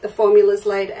this, the formula's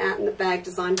laid out in the Bag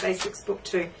Design Basics book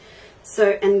too.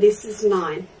 So, and this is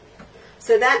 9.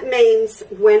 So that means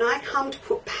when I come to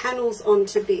put panels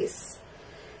onto this,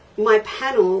 my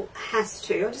panel has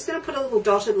to, I'm just going to put a little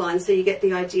dotted line so you get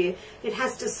the idea. It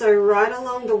has to sew right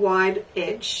along the wide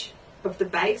edge of the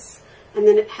base, and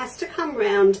then it has to come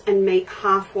round and meet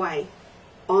halfway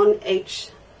on each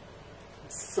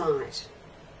side.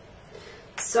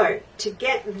 So to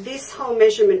get this whole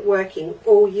measurement working,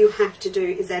 all you have to do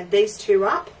is add these 2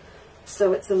 up,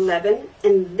 so it's 11,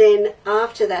 and then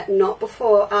after that, not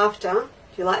before, after. Do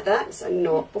you like that? So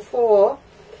not before.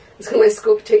 It's got my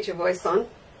school teacher voice on.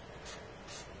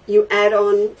 You add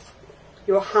on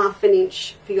your 1/2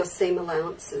 inch for your seam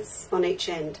allowances on each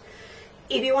end.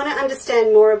 If you want to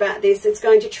understand more about this, it's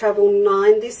going to travel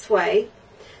 9 this way,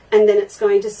 and then it's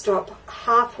going to stop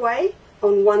halfway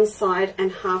on one side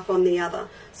and half on the other.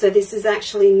 So this is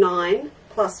actually 9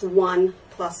 plus 1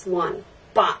 plus 1.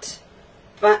 But,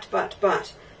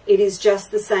 it is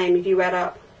just the same. If you add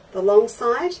up the long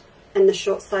side and the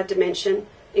short side dimension,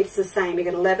 it's the same. You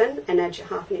get 11 and add your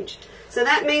 1/2 inch. So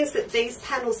that means that these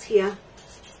panels here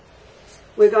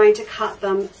we're going to cut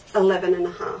them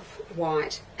 11.5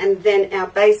 wide. And then our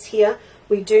base here,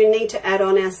 we do need to add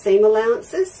on our seam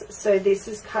allowances. So this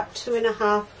is cut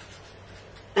 2.5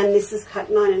 and this is cut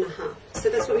 9.5.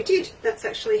 So that's what we did. That's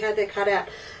actually how they're cut out.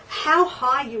 How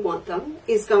high you want them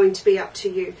is going to be up to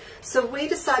you. So we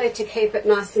decided to keep it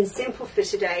nice and simple for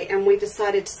today, and we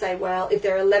decided to say, well, if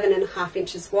they're 11.5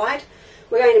 inches wide,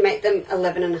 we're going to make them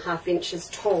 11.5 inches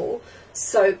tall.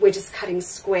 So we're just cutting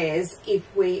squares if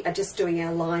we are just doing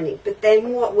our lining. But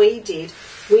then what we did,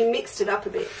 we mixed it up a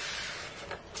bit.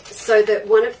 So that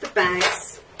one of the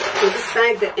bags, or this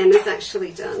bag that Emma's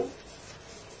actually done,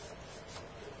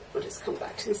 I'll just come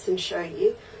back to this and show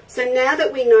you. So now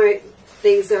that we know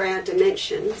these are our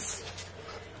dimensions,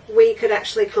 we could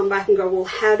actually come back and go, well,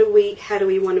 how do we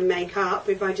want to make up,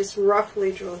 if I just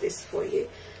roughly draw this for you,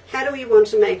 how do we want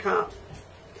to make up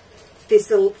this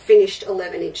finished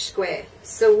 11-inch square?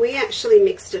 So we actually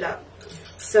mixed it up.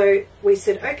 So we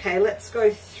said, okay, let's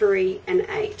go 3 and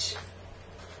 8.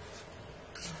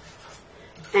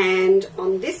 And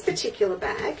on this particular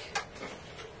bag,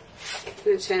 I'm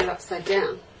going to turn it upside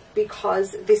down,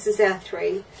 because this is our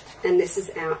 3 and this is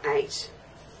our 8.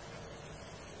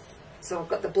 So I've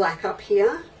got the black up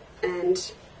here and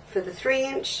for the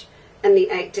 3-inch and the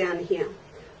 8 down here.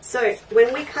 So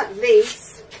when we cut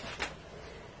these,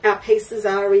 our pieces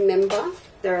are, remember,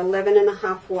 they're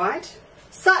 11.5 wide.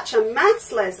 Such a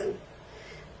maths lesson.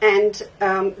 And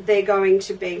they're going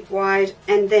to be wide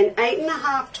and then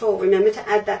 8.5 tall. Remember to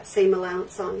add that seam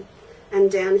allowance on.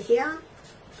 And down here,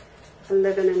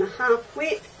 11.5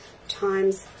 width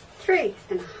times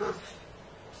 3.5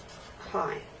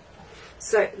 high.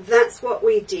 So that's what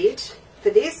we did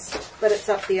for this, but it's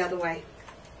up the other way.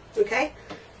 Okay?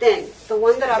 Then the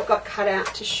one that I've got cut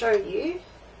out to show you,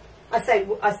 I said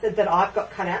that I've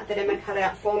got cut out, that Emma cut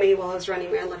out for me while I was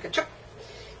running around like a chop,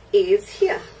 is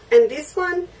here. And this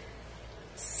one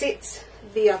sits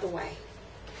the other way.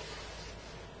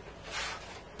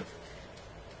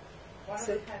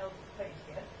 So,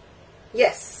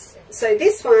 yes. So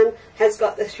this one has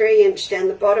got the 3-inch down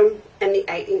the bottom and the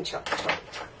 8-inch up the top.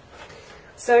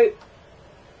 So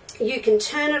you can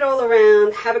turn it all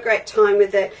around, have a great time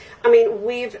with it. I mean,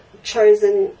 we've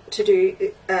chosen to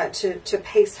do to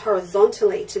piece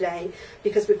horizontally today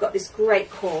because we've got this great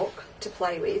cork to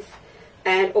play with.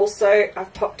 And also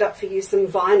I've popped up for you some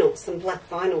vinyl, some black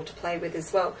vinyl to play with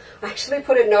as well. I actually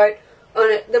put a note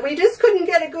on it that we just couldn't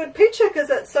get a good picture because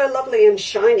it's so lovely and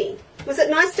shiny. Was it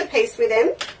nice to piece with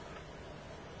them?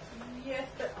 Yes,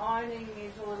 but ironing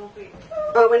is a little bit...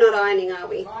 Oh, we're not ironing, are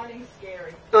we? Ironing's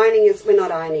scary. We're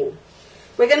not ironing.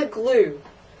 We're going to glue.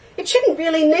 It shouldn't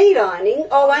really need ironing.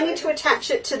 Oh, I need to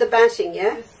attach it to the batting,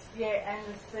 yeah? Yeah, and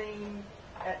the seam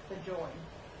at the join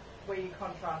where you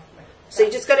contrast mix. So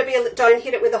you just got to don't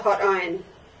hit it with a hot iron.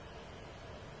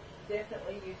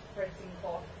 Definitely use pressing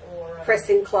cloth or...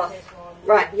 pressing cloth.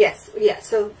 Right, yes. Yeah,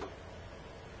 so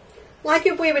like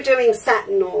if we were doing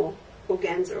satin or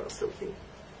organza or something.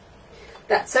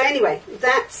 So anyway,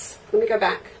 that's... Let me go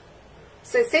back.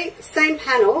 So see, same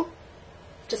panel,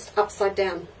 just upside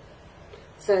down.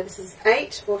 So this is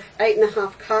 8 or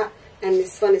 8.5 cut, and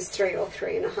this one is 3 or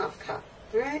 3.5 cut.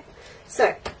 Alright?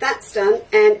 So that's done,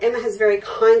 and Emma has very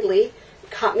kindly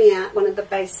cut me out one of the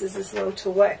bases as well to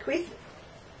work with.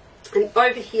 And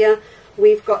over here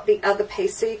we've got the other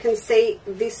piece. So you can see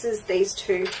this is these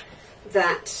two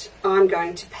that I'm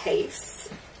going to piece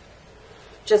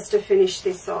just to finish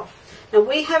this off. Now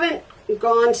we haven't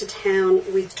gone to town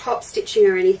with top stitching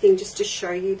or anything just to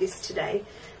show you this today.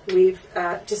 We've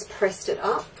just pressed it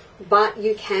up, but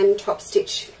you can top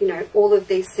stitch, you know, all of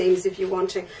these seams if you want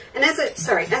to. And as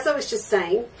I was just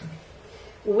saying,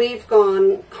 we've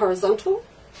gone horizontal,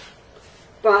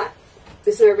 but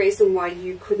there's no reason why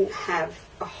you couldn't have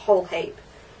a whole heap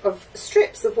of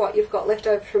strips of what you've got left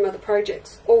over from other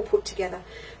projects all put together,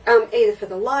 either for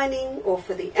the lining or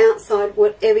for the outside,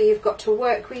 whatever you've got to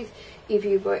work with. If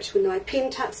you've worked with my pin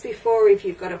tucks before, if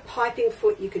you've got a piping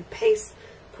foot, you could piece,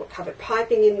 put covered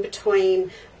piping in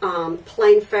between,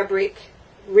 plain fabric,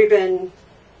 ribbon.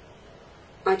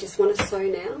 I just want to sew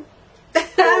now.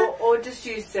 or just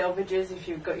use selvages if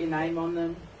you've got your name on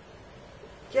them.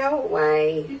 Go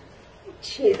away.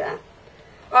 Cheer that.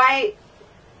 I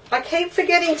keep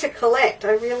forgetting to collect.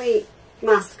 I really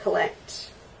must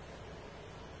collect.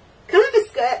 Can I have a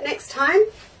skirt next time?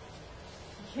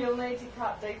 You'll need to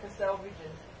cut deeper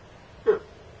selvages. Huh.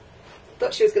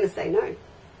 Thought she was going to say no.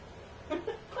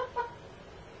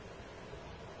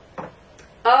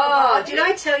 Oh, did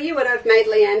I tell you what I've made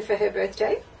Leanne for her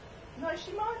birthday? No,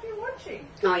 she might be watching.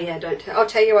 Oh yeah, don't tell. I'll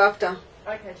tell you after.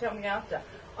 Okay, tell me after.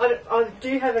 I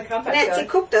do have a compact Nancy skirt.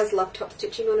 Cook does love top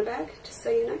stitching on a bag, just so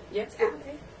you know. Yep. It's out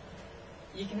there.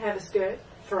 You can have a skirt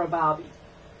for a Barbie.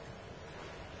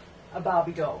 A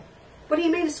Barbie doll. What do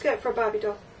you mean a skirt for a Barbie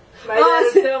doll? Made out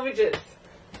of sandwiches.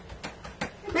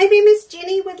 Maybe Miss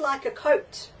Ginny would like a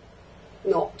coat.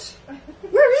 Not.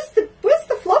 Where's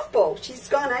the fluff ball? She's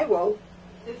gone AWOL.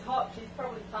 It's hot. She's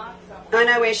probably parked somewhere. I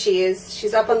know where she is.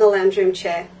 She's up on the lounge room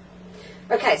chair.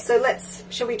 Okay, so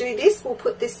shall we do this? We'll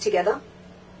put this together.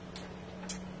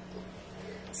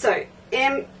 So,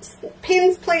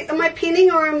 pins, please. Am I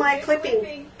pinning or am I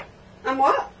clipping? I'm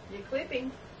what? You're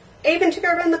clipping. Even to go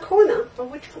around the corner? Oh,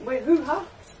 who, huh?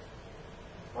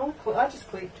 Oh, I just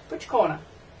clipped. Which corner?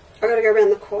 I got to go around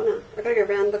the corner. I got to go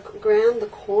around the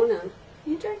corner.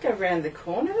 You don't go around the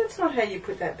corner. That's not how you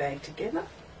put that bag together.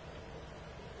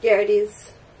 Yeah, it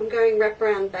is. I'm going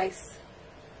wraparound base.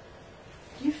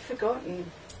 You've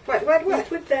forgotten. Wait. You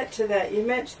put that to that. You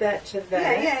match that to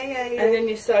that. Yeah. And then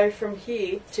you sew from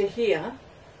here to here.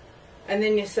 And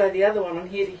then you sew the other one on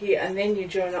here to here. And then you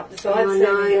join up the sides. Oh,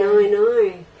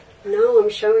 no. No, I'm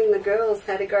showing the girls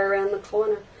how to go around the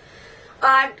corner.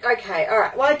 Okay, all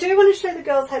right. Well, I do want to show the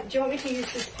girls how. Do you want me to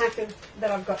use this pack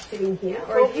that I've got sitting here?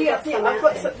 Or have you got some out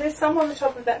there? There's some on the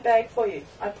top of that bag for you.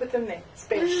 I put them there.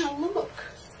 Special. Oh, look.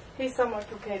 Here's some I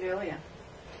prepared earlier.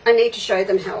 I need to show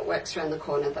them how it works around the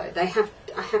corner, though. I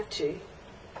have to.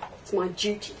 It's my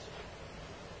duty.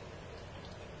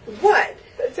 What?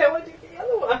 That's how I did the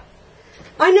other one.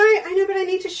 I know, but I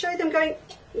need to show them going,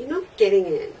 you're not getting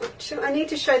it. I need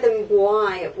to show them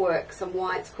why it works and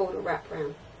why it's called a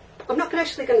wraparound. I'm not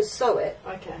actually going to sew it.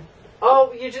 Okay.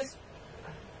 Oh,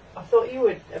 I thought you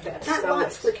were about to That sew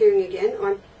light's it. flickering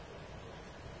again.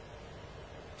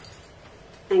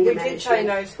 We did say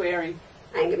no swearing.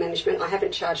 Anger management. I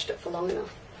haven't charged it for long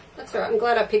enough. That's all right. I'm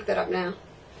glad I picked that up now.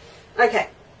 Okay.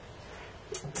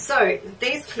 So,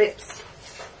 these clips,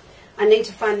 I need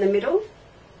to find the middle.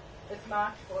 It's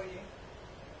marked for you.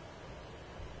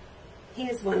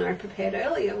 Here's one I prepared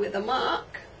earlier with a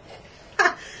mark.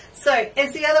 So,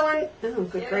 is the other one... Oh,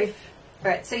 good grief. All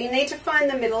right, so you need to find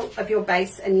the middle of your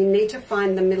base and you need to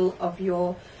find the middle of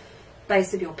your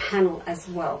base of your panel as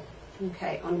well.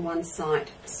 Okay, on one side.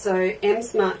 So,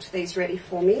 Em's marked these ready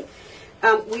for me.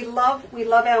 We love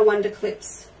our Wonder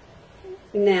Clips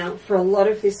now for a lot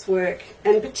of this work,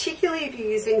 and particularly if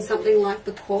you're using something like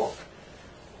the cork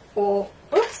or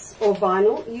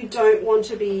vinyl, you don't want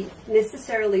to be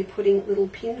necessarily putting little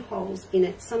pinholes in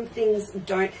it. Some things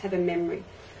don't have a memory.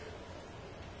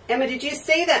 Emma, did you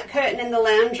see that curtain in the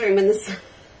lounge room when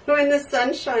the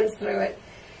sun shines through it?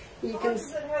 You can.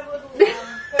 Does it have little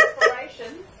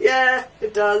perforations? Yeah,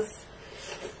 it does.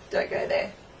 Don't go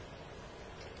there.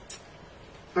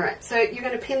 All right, so you're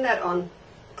going to pin that on,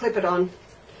 clip it on,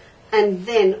 and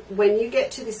then when you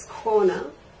get to this corner,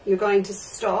 you're going to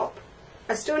stop.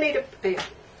 I still need to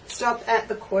stop at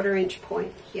the 1/4 inch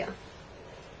point here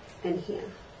and here,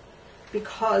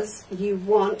 because you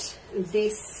want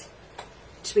this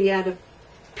to be able to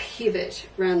pivot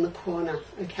around the corner,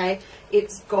 okay?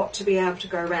 It's got to be able to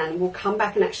go around. We'll come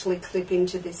back and actually clip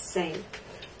into this seam.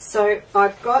 So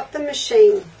I've got the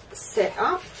machine set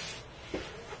up,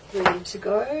 ready to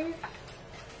go.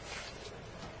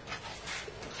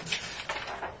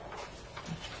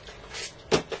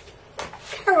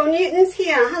 Carol Newton's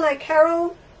here. Hello,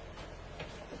 Carol.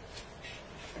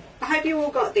 I hope you all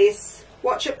got this.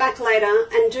 Watch it back later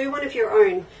and do one of your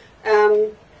own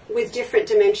with different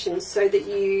dimensions so that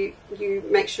you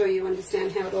make sure you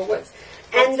understand how it all works.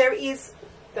 And there is...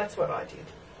 That's what I did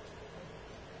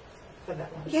for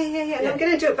that one. Yeah. And I'm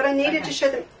going to do it, but I needed to show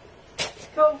them.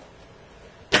 Cool.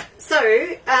 So,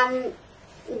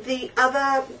 the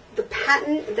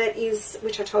pattern that is,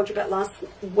 which I told you about last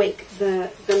week,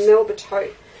 the Melba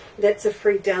tote, that's a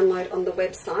free download on the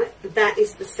website. That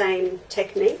is the same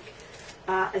technique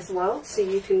as well, so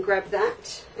you can grab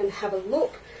that and have a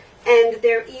look. And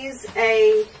there is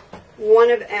one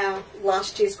of our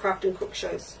last year's Craft and Cook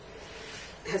shows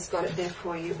has got it there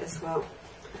for you as well.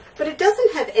 But it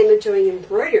doesn't have Emma doing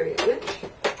embroidery on it,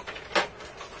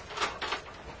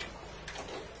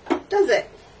 does it?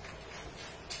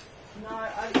 No,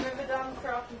 I've never done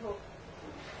Craft and Cook.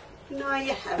 No,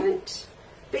 you haven't.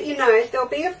 But you know, there'll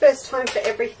be a first time for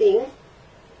everything.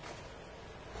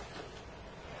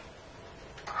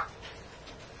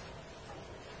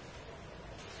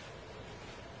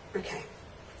 Okay.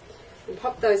 I'll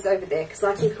pop those over there because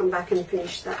I can come back and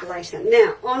finish that later.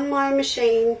 Now, on my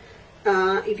machine,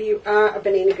 if you are a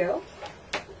Bonina girl,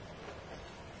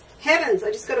 heavens,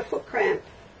 I just got a foot cramp.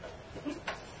 You're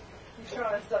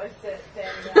trying to so set it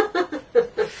down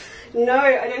now. No,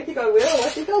 I don't think I will. I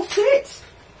think I'll sit.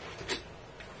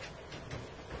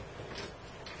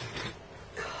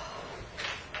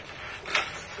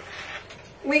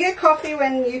 We get coffee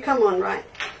when you come on, right?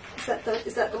 Is that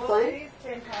the plan? It is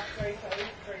 3, so it's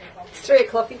 3 o'clock. It's 3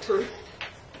 o'clock time.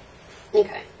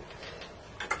 Okay.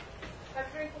 Have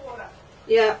a drink of water.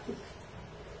 Yeah.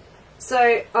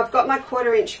 So I've got my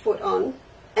 1/4 inch foot on,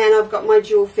 and I've got my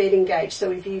dual feed engaged.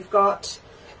 So if you've got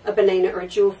a Bernina or a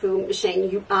dual feed machine,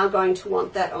 you are going to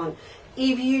want that on.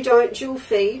 If you don't dual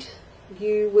feed,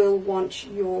 you will want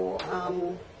your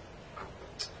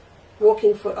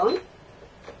walking foot on.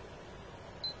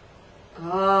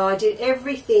 Oh, I did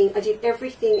everything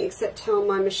except tell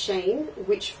my machine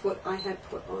which foot I had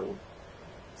put on.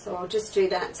 So I'll just do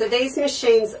that. So these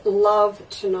machines love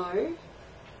to know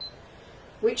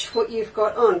which foot you've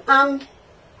got on.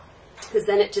 Because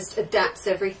then it just adapts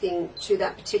everything to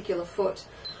that particular foot.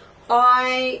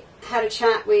 I had a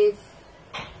chat with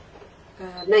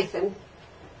Nathan,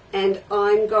 and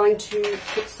I'm going to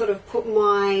put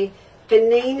my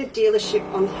Bernina dealership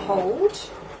on hold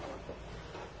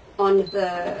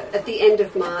at the end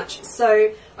of March.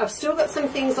 So I've still got some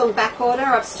things on back order.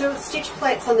 I've still stitch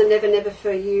plates on the Never Never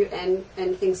For You and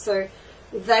things. So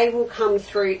they will come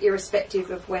through irrespective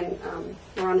of when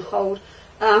we're on hold.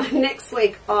 Next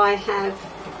week I have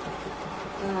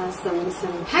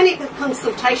some panic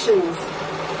consultations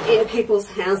in people's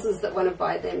houses that want to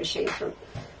buy their machine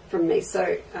from me.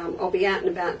 So I'll be out and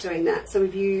about doing that. So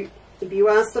if you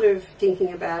are sort of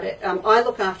thinking about it, I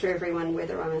look after everyone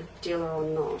whether I'm a dealer or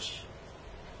not.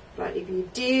 But if you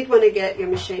did want to get your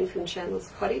machine from Chandler's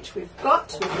Cottage, we've got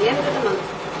to the end of the month.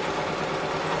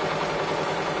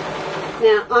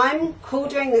 Now I'm cool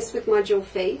doing this with my dual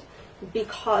feed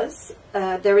because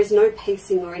there is no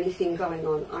piecing or anything going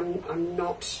on. I'm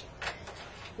not,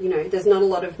 there's not a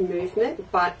lot of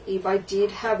movement, but if I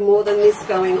did have more than this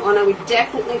going on, I would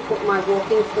definitely put my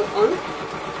walking foot on,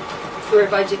 or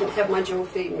if I didn't have my dual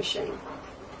feed machine.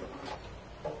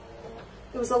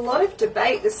 There was a lot of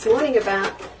debate this morning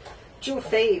about dual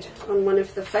feed on one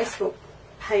of the Facebook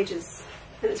pages,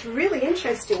 and it's really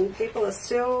interesting. People are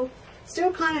still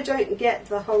kind of don't get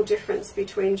the whole difference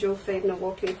between dual feed and a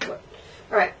walking foot.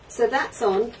 Alright, so that's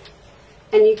on,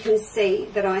 and you can see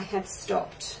that I have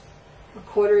stopped a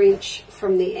 1/4 inch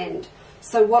from the end.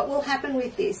 So what will happen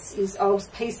with this is I'll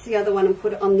piece the other one and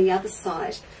put it on the other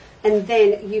side, and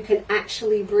then you can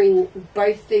actually bring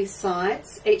both these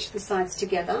sides, each of the sides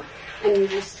together, and you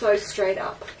will sew straight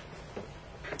up.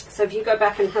 So if you go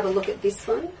back and have a look at this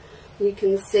one, you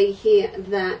can see here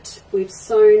that we've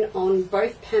sewn on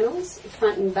both panels,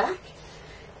 front and back,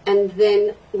 and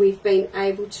then we've been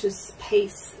able to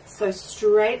piece sew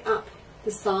straight up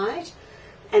the side,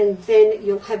 and then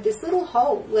you'll have this little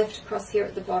hole left across here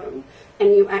at the bottom,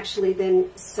 and you actually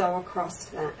then sew across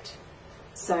that.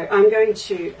 So I'm going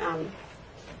to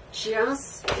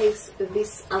just piece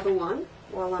this other one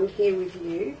while I'm here with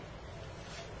you,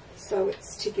 so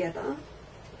it's together,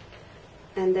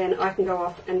 and then I can go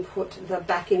off and put the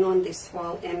backing on this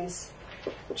while Em's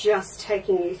just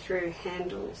taking you through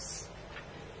handles.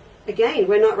 Again,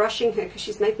 we're not rushing her because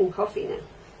she's making coffee now.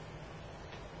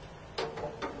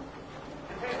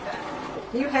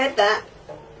 You heard that.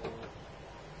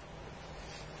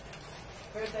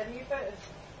 Heard that you first.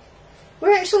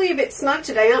 We're actually a bit smug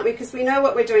today, aren't we? Because we know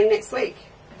what we're doing next week.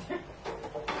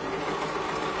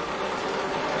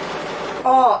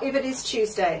 Oh, if it is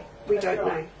Tuesday, we don't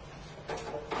know.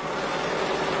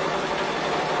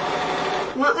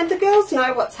 Well, and the girls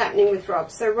know what's happening with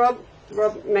Rob. So Rob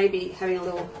may be having a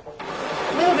little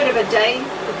bit of a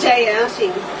day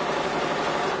outing.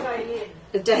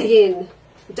 A day in.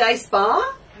 A day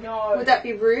spa? No. Would that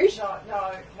be rude? No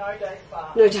day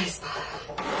spa. No day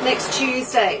spa. Next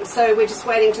Tuesday. So we're just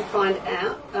waiting to find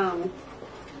out.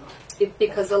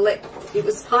 Because it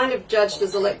was kind of judged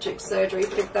as electric surgery,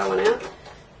 pick that one out.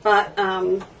 But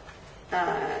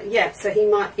yeah, so we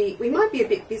might be a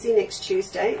bit busy next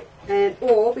Tuesday,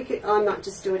 or I might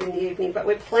just do it in the evening. But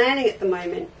we're planning at the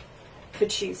moment for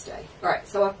Tuesday. All right,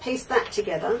 so I've pieced that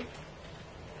together.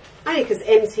 Only because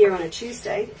Em's here on a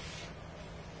Tuesday.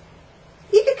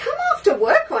 You could come after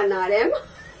work one night, Em.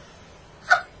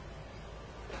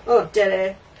 Oh,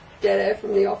 dead air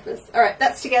from the office. All right,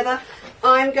 that's together.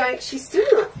 She's still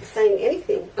not saying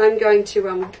anything. I'm going to,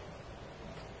 are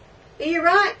you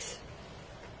right?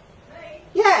 Me?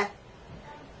 Yeah.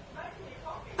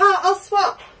 Oh, I'll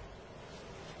swap.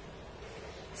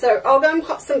 So I'll go and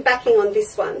pop some backing on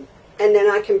this one, and then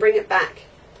I can bring it back,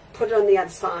 put it on the other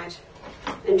side,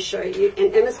 and show you.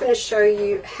 And Emma's going to show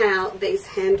you how these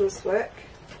handles work.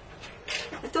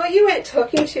 I thought you weren't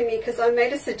talking to me because I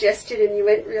made a suggestion and you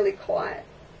went really quiet.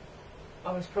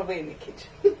 I was probably in the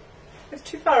kitchen. It's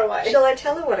too far away. Shall I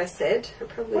tell her what I said? I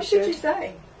probably should. What did you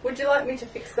say? Would you like me to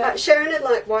fix that? Sharon would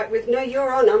like white with... No,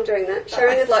 you're on. I'm doing that.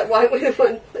 Sharon would like white with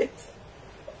one, please.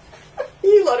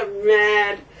 You lot are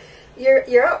mad.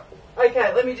 You're up.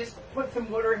 Okay, let me just put some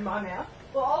water in my mouth.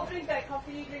 Well, I'll drink that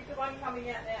coffee. You drink the one coming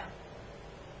out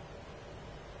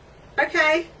now.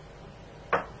 Okay.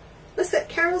 Listen,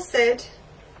 Carol said...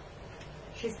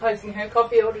 She's placing her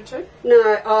coffee order too?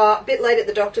 No, a bit late at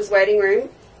the doctor's waiting room,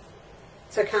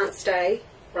 so can't stay.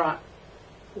 Right.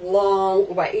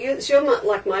 Long wait. You're not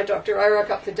like my doctor. I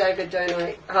rock up for David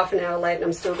Dono half an hour late and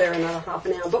I'm still there another half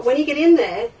an hour. But when you get in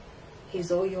there,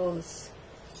 he's all yours.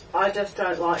 I just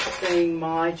don't like seeing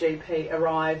my GP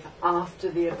arrive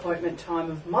after the appointment time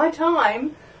of my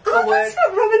time for work.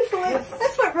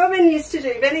 That's what Robin used to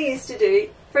do. Benny used to do.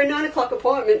 For a 9 o'clock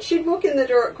appointment, she'd walk in the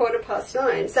door at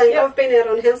 9:15 saying, Yep. I've been out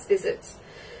on house visits.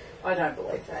 I don't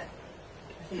believe that.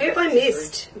 Who have I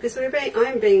missed? Because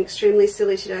I'm being extremely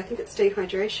silly today. I think it's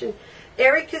dehydration.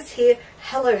 Erica's here.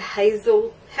 Hello,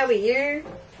 Hazel. How are you?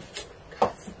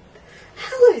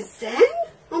 Hello, Zan.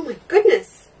 Oh my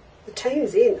goodness. The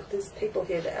team's in. There's people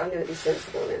here that I'm going to be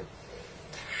sensible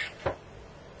now.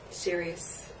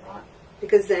 Serious. Right.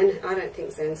 Because Zan, I don't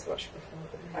think Zan's watched before.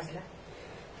 Okay.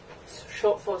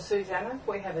 Short for Susanna,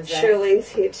 we have a Zan. Shirlene's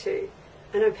here too.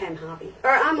 I know Pam Harvey.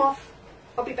 Alright, I'm off.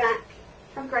 I'll be back.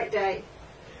 Have a great day.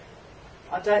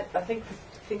 I think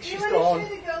she's you gone. You want to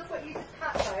show the girls what you just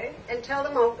cut though? And tell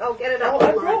them I'll get it up. Oh,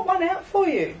 I brought one out for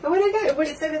you. Oh, where'd I go?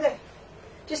 It's over there.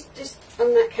 Just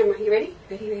on that camera. You ready?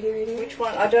 Ready. Which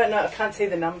one? I don't know. I can't see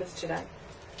the numbers today.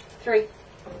 3.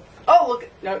 Oh, look.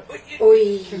 No.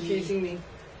 Oi. Confusing me.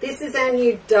 This is our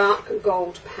new dark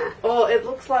gold pack. Oh, it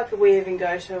looks like we even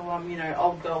go to,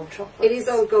 old gold chocolate. It is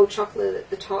old gold chocolate at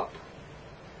the top.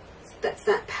 That's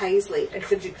that paisley.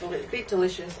 It's a bit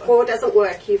delicious. 4 doesn't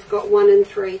work. You've got 1 and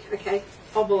 3. Okay.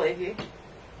 I'll believe you.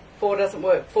 4 doesn't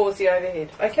work. 4's the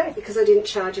overhead. Okay. Because I didn't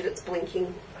charge it, it's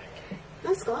blinking. Okay.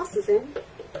 Nice glasses then.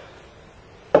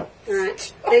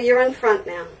 Alright. Now you're on front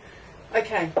now.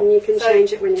 Okay. And you can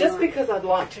change it when you just like. because I'd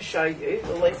like to show you,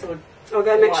 Lisa would... I'll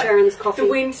go make Sharon's coffee. The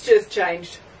wind's just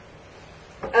changed.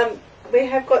 We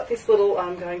have got this little...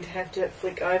 I'm going to have to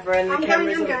flick over and the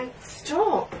camera's I'm going.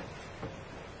 Stop.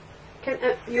 You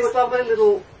This lovely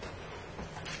little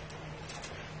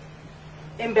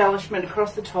embellishment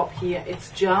across the top here.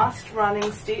 It's just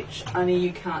running stitch, only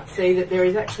you can't see that there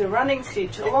is actually a running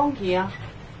stitch along here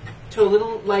to a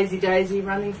little Lazy Daisy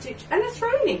running stitch, and it's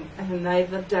raining, and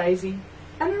they've a daisy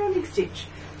and a running stitch,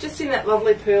 just in that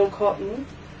lovely pearl cotton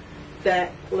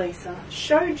that Lisa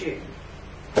showed you.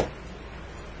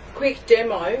 Quick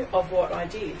demo of what I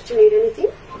did. Do you need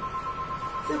anything?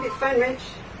 Look at phone, Reg.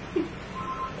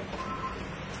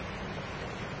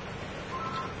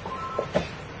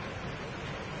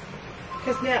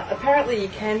 Because now, apparently you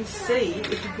can see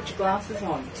if you put your glasses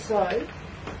on. So,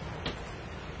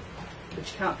 but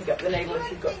you can't pick up the needle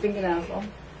if you've got fingernails on.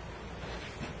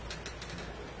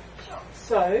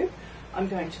 So, I'm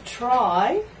going to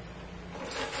try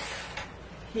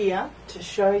here to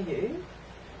show you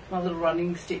my little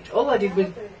running stitch. All I did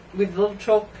with the little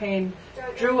chalk pen,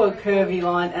 drew a curvy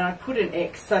line and I put an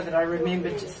X so that I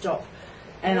remembered to stop.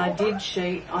 And I did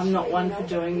sheet. I'm not one for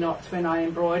doing knots when I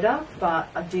embroider, but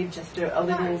I did just do a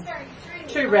little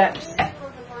 2 wraps,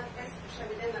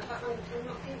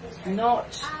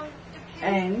 knot,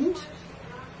 and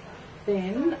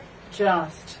then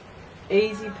just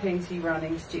easy peasy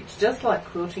running stitch, just like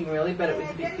quilting really, but it was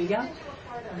a bit bigger.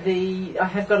 I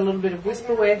have got a little bit of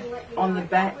whisper weft on the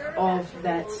back of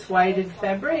that sueded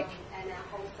fabric,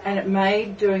 and it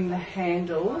made doing the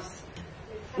handles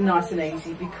nice and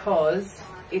easy because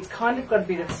it's kind of got a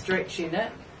bit of stretch in it,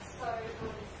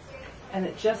 and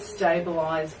it just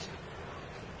stabilised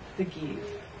the give.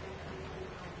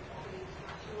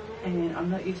 And I'm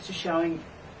not used to showing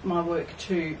my work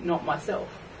to not myself.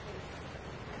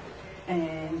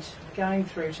 And going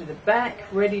through to the back,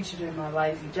 ready to do my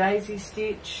Lazy Daisy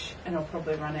stitch, and I'll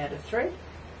probably run out of thread,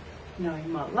 knowing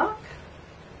my luck.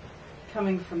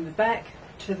 Coming from the back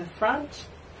to the front,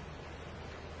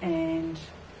 and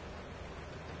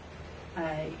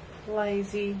a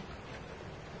Lazy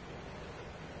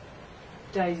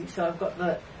Daisy. So I've got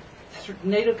the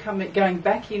needle going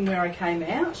back in where I came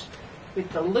out with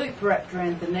the loop wrapped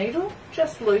around the needle,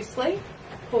 just loosely,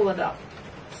 pull it up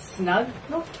snug,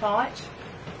 not tight,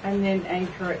 and then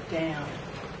anchor it down.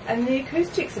 And the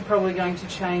acoustics are probably going to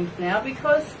change now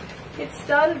because it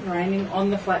started raining on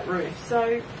the flat roof,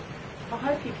 so I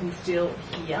hope you can still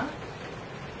hear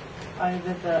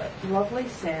over the lovely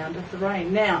sound of the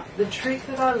rain. Now, the trick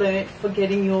that I learnt for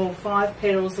getting your 5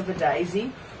 petals of a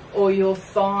daisy or your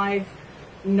 5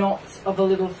 knots of a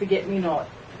little forget-me-not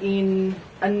in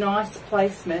a nice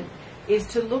placement is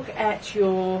to look at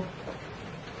your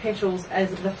petals as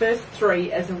the first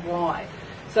 3 as a Y.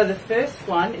 So the first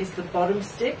one is the bottom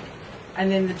stick,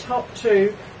 and then the top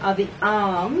 2 are the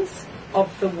arms of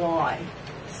the Y.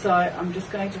 So I'm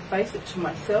just going to face it to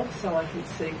myself so I can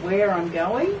see where I'm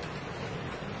going.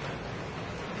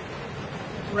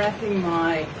 Wrapping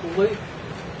my loop,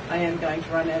 I am going to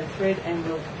run out of thread and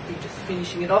we'll be just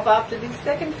finishing it off after this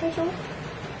second petal.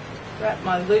 Wrap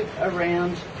my loop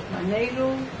around my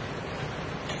needle,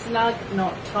 snug,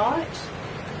 not tight.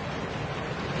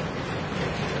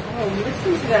 Oh,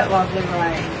 listen to that lovely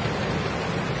rain.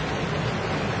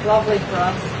 Lovely for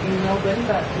us in Melbourne,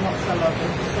 but not so lovely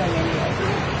for so many of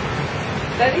you.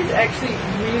 That is actually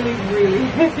really, really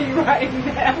heavy rain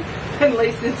now, and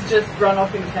Lisa's just run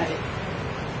off in panic.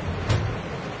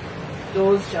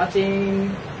 Doors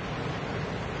shutting.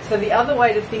 So the other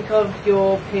way to think of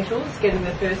your petals, getting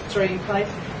the first 3 in place,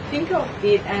 think of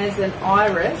it as an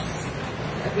iris,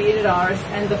 a bearded iris,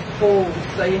 and the falls.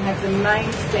 So you have the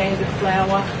main stand of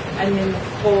flower and then the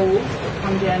falls that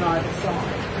come down either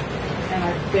side. And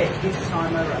I bet this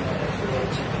time I run out of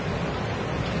thread.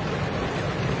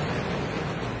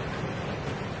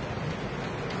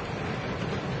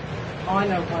 I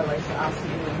know why Lisa asked me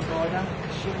to embroider,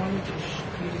 because she wanted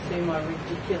you to see my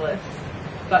ridiculous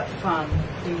but fun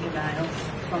fingernails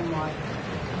from my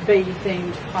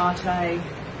bee-themed party.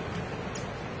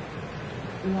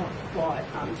 Not quite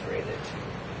unthreaded.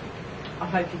 I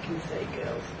hope you can see,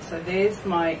 girls. So there's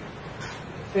my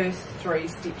first 3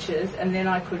 stitches, and then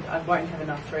I won't have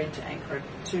enough thread to anchor it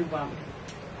to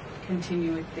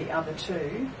continue with the other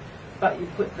 2, but you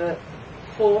put the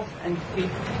 4th and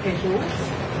 5th petals.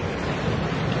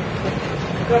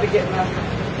 I've got to get my...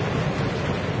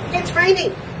 It's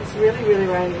raining. It's really, really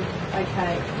raining.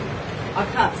 Okay. I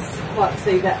can't quite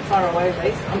see that far away,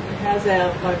 Lisa. How's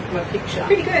my picture?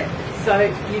 Pretty good. So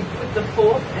you put the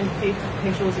 4th and 5th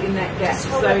petals in that gap. Just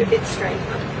hold so it a bit straighter.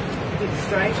 A bit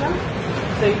straighter.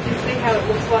 So you can see how it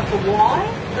looks like a Y.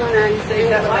 Oh no, you See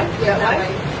that way? Yeah, that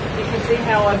way. You can see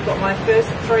how I've got my first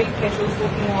 3 petals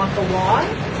looking like a Y,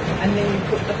 and then you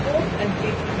put the 4th and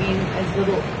 5th in as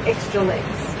little extra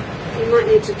legs. You might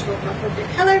need to talk up a bit.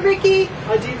 Hello, Ricky.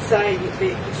 I did say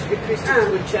the acoustics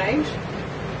would change.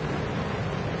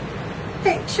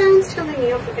 Hey, Sharon's telling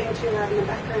me off for being too loud in the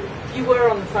background. You were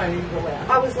on the phone and you were loud.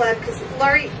 I was loud because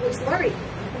Laurie. Who's Laurie?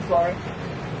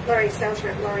 Laurie, sales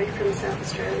rep Laurie from South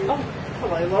Australia. Oh,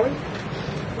 hello, Laurie.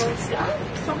 Laurie Star?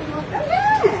 Something like that?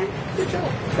 Yeah. Good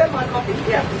job. Is that my coffee?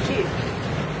 Yeah, cheers.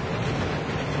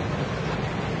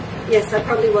 Yes, I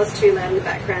probably was too loud in the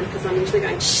background because I'm usually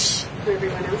going shh for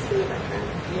everyone else in the background.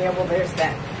 Yeah, well, there's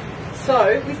that.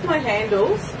 So, with my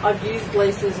handles, I've used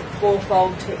Lisa's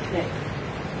 4-fold technique.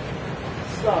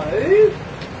 So,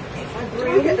 if I Do I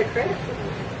bring get the credit for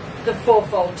that? the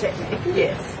 4-fold technique,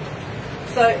 yes.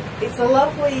 So, it's a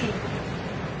lovely,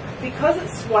 because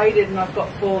it's suede and I've got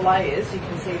 4 layers, you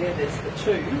can see there's the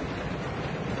 2,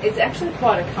 it's actually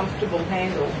quite a comfortable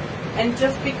handle. And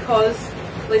just because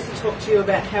Lisa talked to you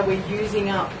about how we're using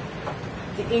up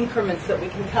the increments that we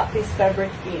can cut this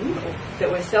fabric in, or that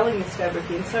we're selling this fabric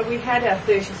in, so we had our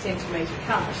 30 centimetre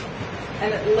cut,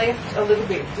 and it left a little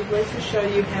bit. Did Lisa show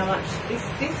you how much? This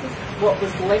is what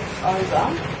was left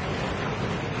over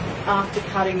after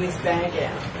cutting this bag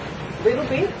out. Little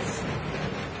bits,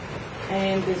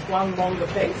 and there's one longer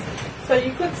piece. So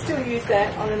you could still use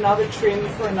that on another trim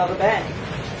for another bag.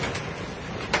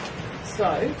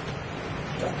 So,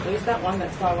 don't lose that one,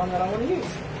 that's my one that I want to use.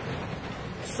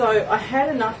 So I had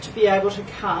enough to be able to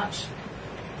cut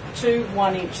 2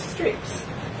 1-inch strips.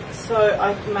 So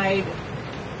I've made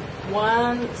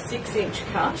 1 6-inch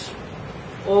cut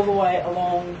all the way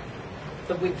along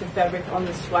the width of fabric on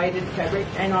the suede fabric,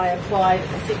 and I applied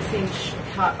a 6-inch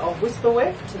cut of whisper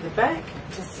weft to the back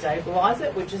to stabilise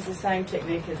it, which is the same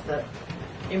technique as the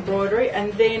embroidery.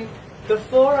 And then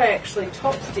before I actually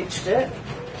top stitched it,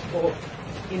 or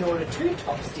in order to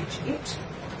top stitch it,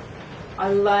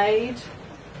 I laid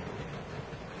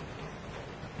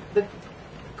the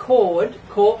cork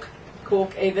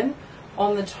even,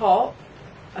 on the top,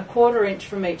 1/4 inch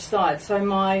from each side. So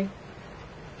my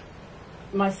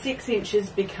 6 inches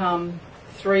become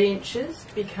 3 inches,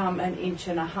 become 1.5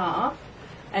 inches,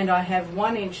 and I have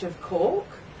 1 inch of cork,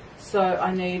 so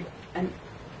I need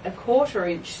a 1/4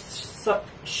 inch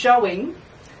showing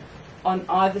on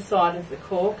either side of the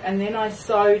cork, and then I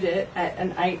sewed it at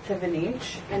 1/8 of an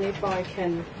inch. And if I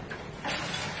can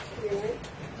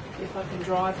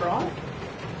drive right,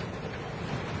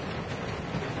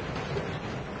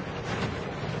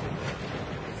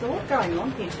 so what's going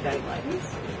on here today,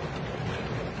 ladies?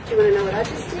 Do you want to know what I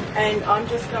just did? And I'm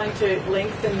just going to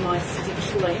lengthen my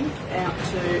stitch length out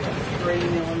to a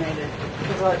 3mm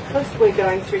because we're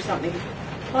going through something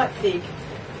quite thick.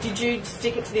 Did you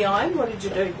stick it to the iron? What did you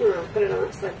do? Oh, put it on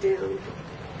upside down.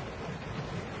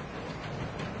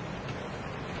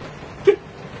 I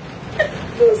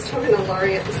was talking to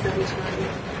Laurie at the same time.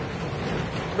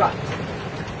 Right.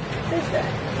 There's that.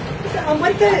 So,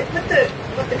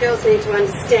 what the girls need to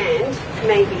understand,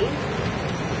 maybe.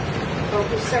 Oh,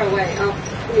 you're so away. Oh,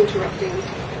 I'm interrupting.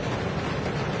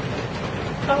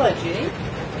 Hello, Ginny.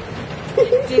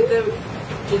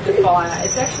 Did the fire.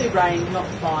 It's actually rain, not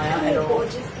fire at all.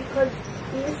 Gorgeous, because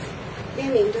Miss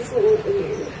Emmy doesn't want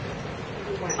you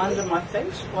Under my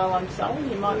feet while I'm sewing,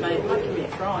 you might give me a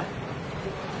fry.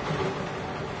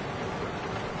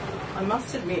 I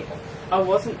must admit,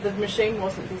 the machine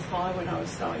wasn't this high when I was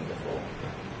sewing before.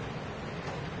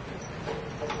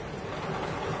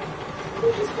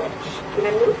 We'll just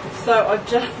watch. So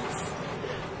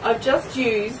I've just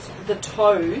used the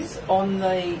toes on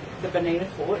the banana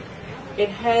foot. It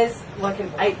has like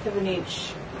an 1/8 of an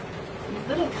inch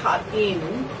little cut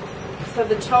in. So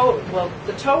the toe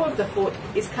of the foot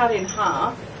is cut in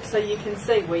half, so you can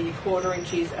see where your 1/4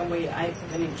 inch is and where your 1/8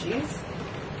 of an inch is.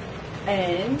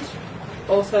 And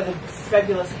also the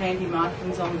fabulous handy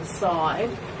markings on the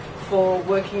side for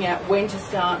working out when to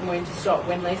start and when to stop.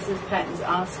 When Lisa's patterns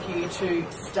ask you to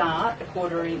start a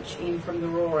 1/4 inch in from the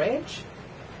raw edge,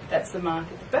 that's the mark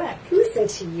at the back. Listen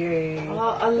to you.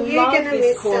 Oh, I You're love going to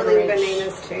this miss 1/4 selling inch.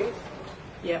 bananas too.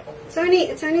 Yep.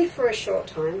 It's only for a short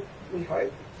time, we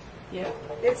hope. Yep.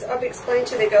 I've explained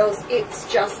to the girls it's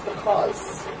just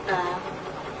because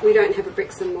we don't have a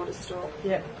bricks and mortar store.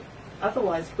 Yep.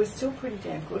 Otherwise, we're still pretty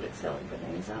damn good at selling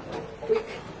bananas, aren't we?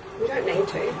 We don't need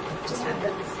to. It just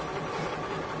happens.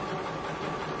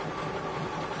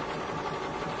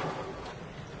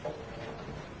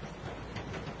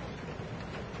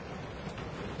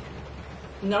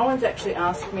 No one's actually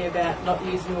asked me about not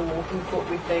using a walking foot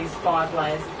with these 5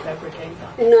 layers of fabric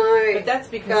either. No. But that's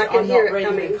because I can I'm hear not it reading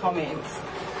coming. the comments.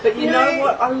 But you know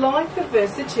what? I like the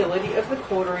versatility of the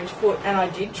 1/4 inch foot, and I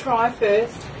did try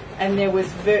first, and there was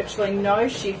virtually no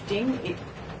shifting.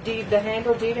 The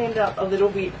handle did end up a little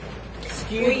bit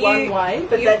skewed one way,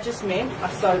 but that just meant I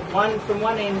sewed from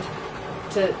one end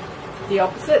to the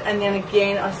opposite, and then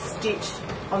again I stitched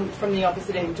from the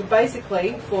opposite end to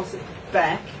basically force it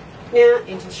back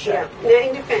into shape. Now,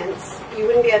 in defence, you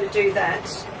wouldn't be able to do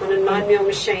that on a 9mm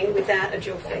machine without a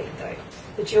dual feed, though.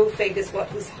 The dual feed is what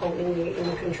is holding you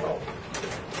in control.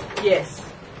 Yes.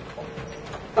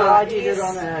 But I did it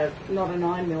on not a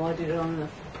 9mm, I did it on a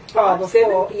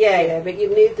 5/7. Yeah, but you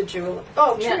need the dual.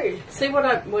 Oh, Now, true. see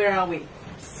where are we?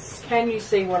 Can you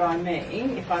see what I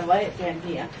mean? If I lay it down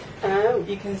here,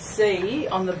 you can see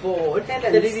on the board that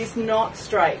it is not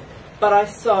straight. But I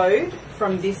sewed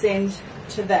from this end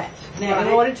to that. Now, in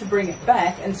order to bring it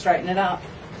back and straighten it up,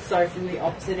 sew from the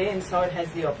opposite end so it has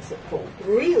the opposite pull.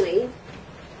 Really?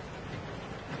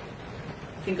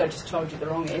 I think I just told you the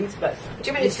wrong ends, but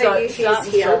do you want me to tell you who's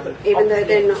here, even though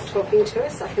they're not talking to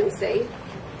us? I can see.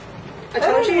 I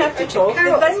told you have to talk.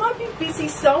 Carol, they might be busy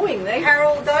sewing.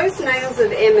 Carol, those nails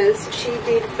of Emma's she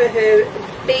did for her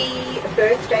B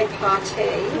birthday party.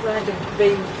 I had a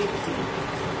B50.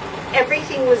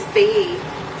 Everything was B.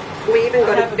 We even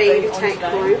got a B to take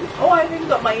home. Oh, I've even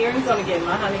got my earrings on again,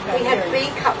 my honeycomb We had earrings.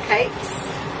 B cupcakes.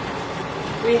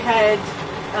 We had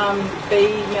B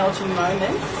melting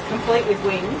moments, complete with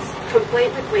wings.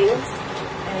 Complete with wings.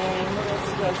 And what else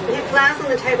did I do? We had flowers on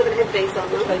the table that had bees on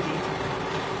them. They did.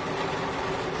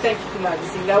 Thank you for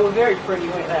noticing. They were very pretty,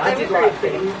 weren't they? I They did were like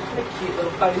very them. They're cute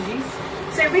little posies.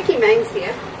 So Ricky Main's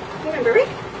here. You remember Rick?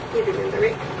 You remember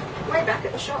Rick. Way back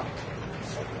at the shop.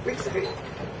 Rick's a hoot.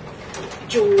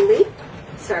 Julie.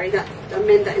 Sorry, I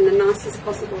meant that in the nicest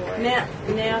possible way. Now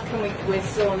we're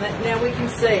still on that. Now we can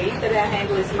see that our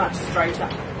handle is much straighter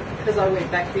because I went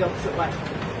back the opposite way.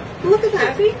 Look at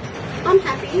that. Happy? I'm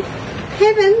happy.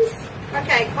 Heavens.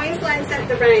 Okay, Queensland sent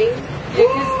the rain.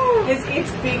 Because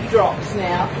it's big drops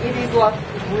now. It is like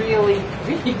really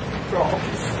big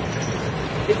drops.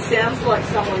 It sounds like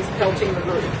someone's pelting the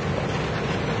roof.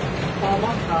 Oh,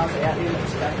 my car's out in it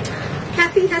today.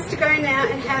 Kathy has to go now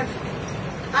and have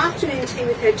afternoon tea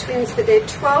with her twins for their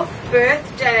 12th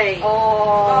birthday. Oh,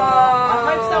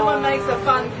 I hope someone makes a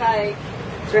fun cake.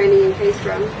 It's raining in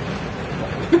Keystone.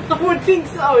 I would think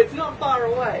so. It's not far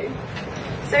away.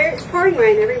 So it's pouring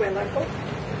rain everywhere local.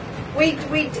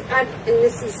 And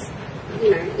this is,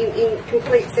 in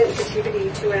complete sensitivity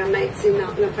to our mates in,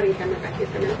 I'm not putting camera back here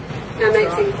for now, our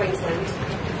mates in Queensland.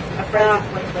 Our friends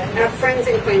in Queensland. Our friends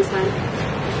in Queensland.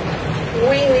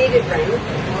 We needed rain.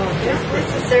 Oh, Not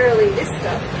necessarily this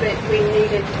stuff, but we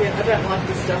needed yeah, I don't like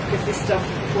this stuff because this stuff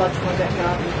floods my back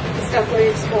garden. the stuff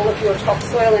moves all of your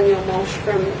topsoil and your mulch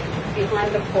from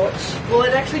behind the porch. Well,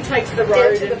 it actually takes the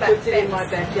road to the and back puts it in fence. my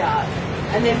backyard,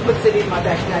 and then puts it in my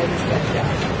back neighbour's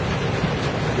backyard,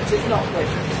 which is not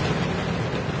pleasant.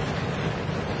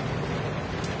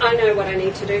 I know what I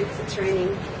need to do because it's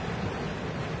raining.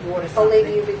 Water I'll leave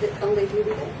something. you with it. I'll leave you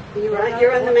with it. Are you Right. right?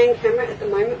 You're on the main camera at the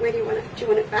moment. Where do you want it? Do you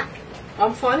want it back?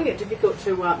 I'm finding it difficult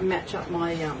to match up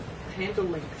my handle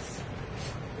links.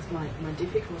 It's my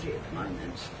difficulty at the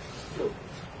moment.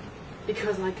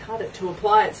 Because I cut it to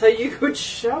apply it so you could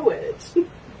show it.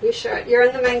 You show it. You're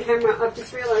on the main camera. I've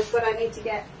just realised what I need to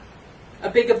get. A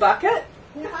bigger bucket?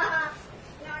 No, bigger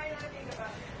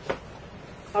bucket.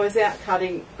 I was out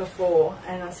cutting before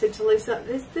and I said to Lisa,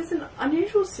 there's an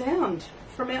unusual sound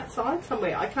from outside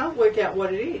somewhere. I can't work out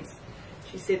what it is.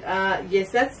 She said,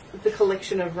 yes, that's the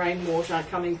collection of rainwater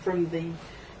coming from the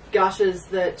gutters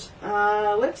that,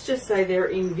 let's just say they're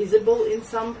invisible in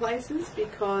some places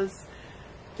because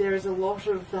there is a lot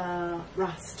of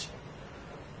rust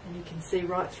and you can see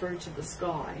right through to the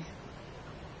sky.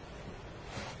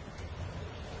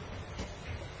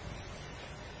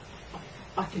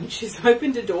 I think she's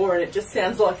opened a door and it just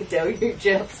sounds like a deluge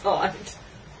outside.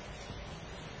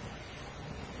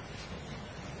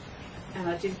 And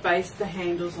I did base the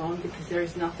handles on because there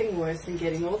is nothing worse than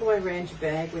getting all the way around your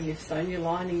bag when you've sewn your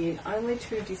lining in only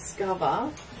to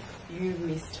discover you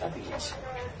missed a bit.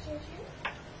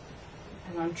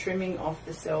 And I'm trimming off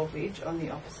the selvage on the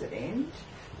opposite end.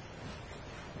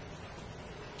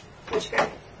 Let's go.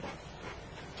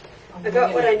 I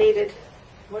got what I needed.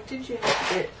 What did you have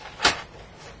to get?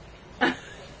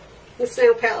 The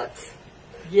snail pellets.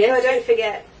 Yes. So I don't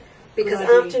forget. Because Good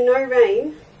idea. after no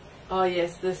rain, Oh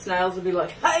yes, the snails will be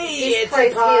like, hey, this it's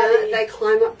place a party. here, they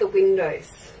climb up the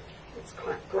windows. It's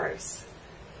quite gross.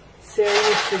 Sarah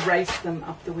used to race them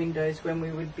up the windows when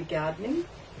we would be gardening.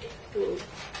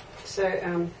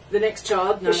 So, The next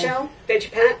child, no. Michelle,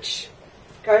 Veggie Patch,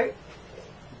 go.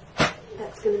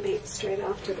 That's going to be straight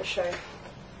after the show.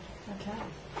 Okay.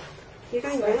 You're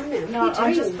going round now. No, What are I'm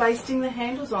you just doing? basting the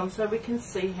handles on so we can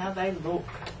see how they look.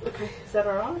 Okay. Is that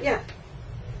alright? Yeah.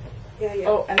 Yeah, yeah.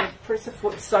 Oh, and the presser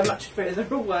foot's so much further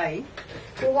away.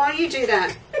 Well, why you do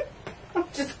that? I'm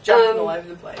just jumping all over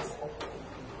the place.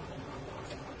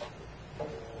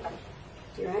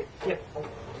 You right? Yep.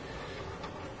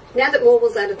 Now that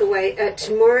Morble's out of the way,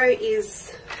 tomorrow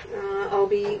is, I'll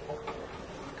be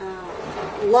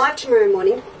live tomorrow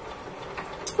morning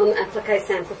on the Applique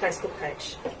Sampler Facebook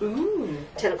page, Ooh.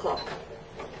 10 o'clock.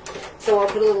 So I'll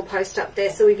put a little post up there.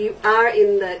 So if you are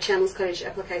in the Chandler's Cottage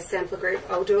Applique Sampler group,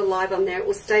 I'll do a live on there. It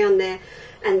will stay on there,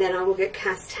 and then I will get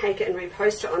Cass, take it and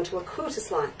repost it onto a quilter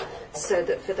slide, so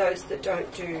that for those that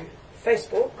don't do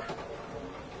Facebook,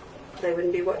 they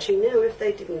wouldn't be watching now if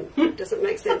they didn't. Doesn't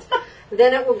make sense.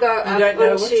 Then it will go up don't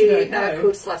know what you don't onto know.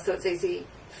 quilter slide, so it's easy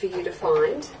for you to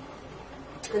find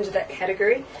under that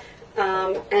category.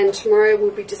 And tomorrow we'll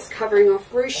be just covering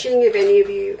off ruching. If any of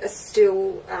you are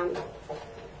still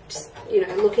just,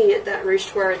 looking at that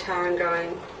ruched waratah and going,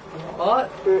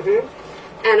 What?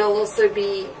 and I'll also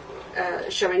be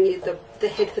showing you the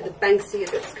head for the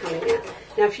Banksia that's coming out.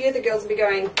 Now, a few of the girls will be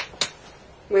going,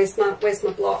 where's my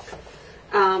block?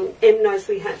 Em knows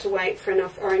we had to wait for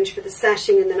enough orange for the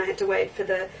sashing, and then I had to wait for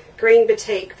the green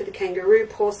batik for the kangaroo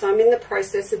paw. So I'm in the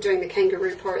process of doing the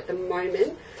kangaroo paw at the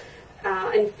moment.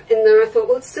 And then I thought,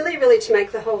 well, it's silly really to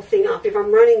make the whole thing up. If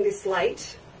I'm running this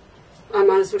late, I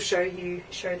might as well show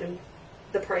them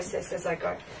the process as I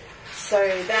go. So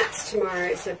that's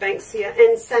tomorrow. So Banksia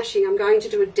and sashing. I'm going to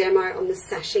do a demo on the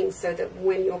sashing so that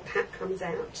when your pack comes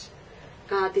out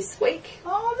this week.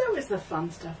 Oh, that was the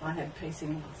fun stuff I had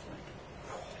piecing last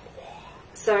week.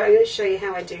 So I'm going to show you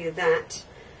how I do that.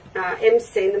 Em's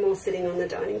seen them all sitting on the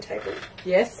dining table.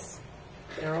 Yes.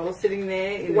 They're all sitting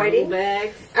there in Waiting. little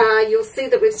bags. You'll see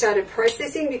that we've started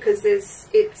processing because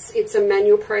it's a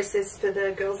manual process for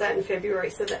the girls out in February,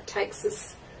 so that takes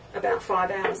us about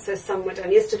 5 hours. So some were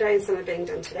done yesterday and some are being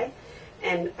done today.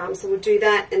 And so we'll do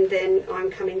that, and then I'm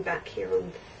coming back here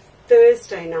on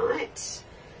Thursday night.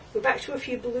 We're back to a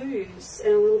few blues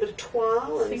and a little bit of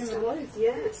twirl and Singing the stuff. blues.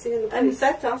 Yeah, singing the And blues.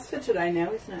 that's us for today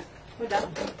now, isn't it? We're done.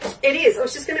 It is. I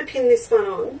was just going to pin this one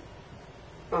on.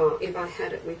 Oh, if I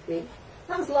had it with me.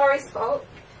 That was Laurie's fault.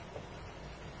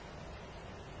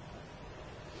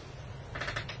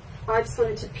 I just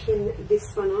wanted to pin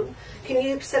this one on. Can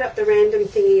you set up the random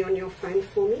thingy on your phone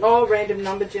for me? Oh, random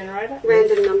number generator.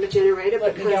 Random Yes. number generator.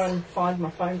 Let me go and find my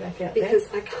phone back out because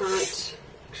I can't.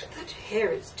 That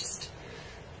hair is just.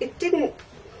 It didn't.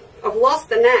 I've lost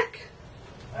the knack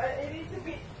It is a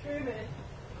bit humid.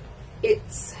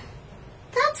 That's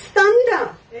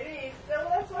thunder. It is. So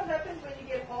that's what happens when you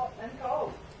get hot and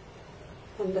cold.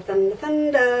 Thunder, thunder,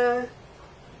 thunder.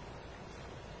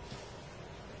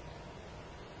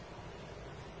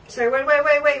 So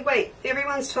wait.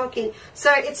 Everyone's talking.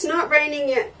 So it's not raining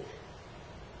yet.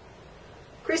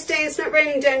 Christine, it's not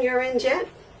raining down your end yet?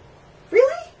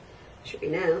 Really? Should be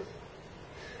now.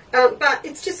 But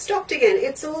it's just stopped again.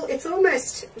 It's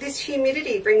almost, this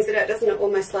humidity brings it out, doesn't it?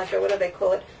 Almost like what do they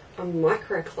call it? A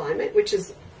microclimate, which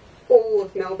is all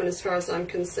of Melbourne as far as I'm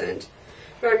concerned.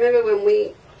 But I remember when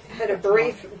we had a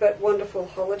brief but wonderful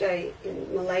holiday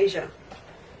in Malaysia.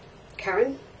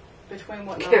 Karen? Between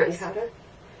what Karen nights? Carter.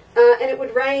 And it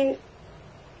would rain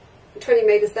 20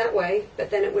 metres that way, but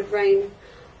then it would rain,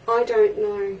 I don't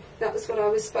know. That was what I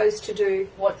was supposed to do.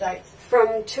 What dates?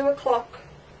 From 2 o'clock.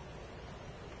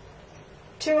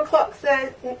 2 o'clock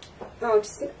when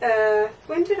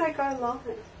did I go live?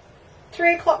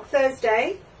 3 o'clock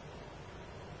Thursday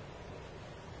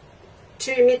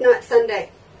to midnight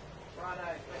Sunday. Righto, let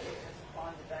me just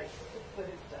find the date for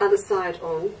Thursday. Other side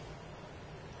on.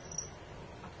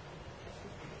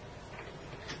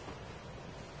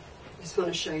 Just want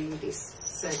to show you this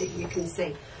so that you can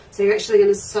see. So you're actually going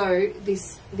to sew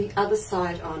the other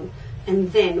side on,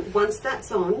 and then once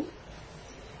that's on,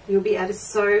 you'll be able to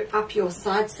sew up your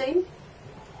side seam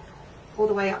all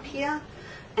the way up here,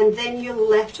 and then you're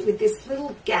left with this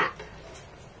little gap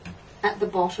at the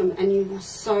bottom, and you will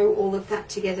sew all of that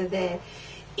together there.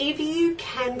 If you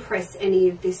can press any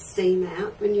of this seam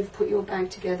out when you've put your bag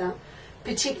together,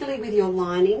 particularly with your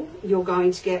lining, you're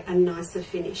going to get a nicer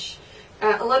finish.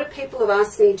 A lot of people have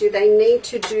asked me, do they need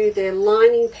to do their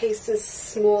lining pieces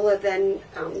smaller than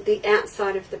the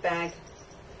outside of the bag?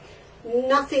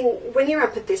 Nothing, when you're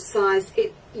up at this size,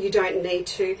 you don't need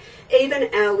to. Even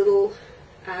our little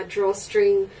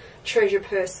drawstring treasure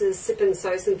purses, sip and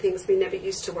sews and things, we never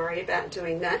used to worry about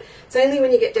doing that. It's only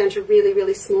when you get down to really,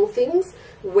 really small things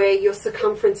where your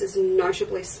circumference is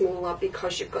notably smaller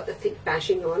because you've got the thick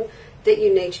bashing on that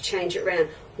you need to change it around.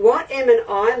 What Em and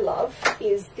I love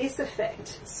is this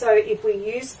effect. So if we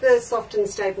use the soft and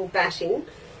stable batting,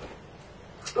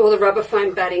 or the rubber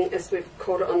foam batting as we've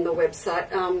called it on the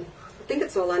website, I think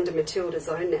it's all under Matilda's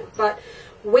own now, but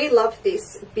we love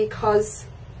this because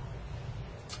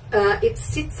it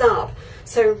sits up.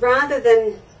 So rather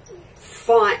than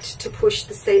fight to push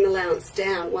the seam allowance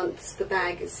down once the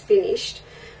bag is finished,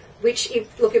 which,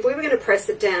 if we were going to press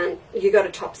it down, you got to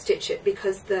top stitch it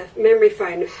because the memory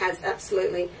foam has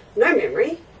absolutely no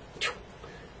memory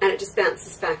and it just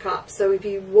bounces back up. So if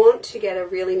you want to get a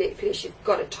really neat finish, you've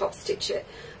got to top stitch it.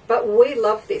 But we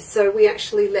love this, so we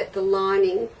actually let the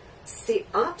lining sit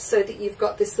up so that you've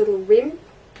got this little rim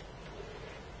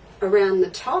around the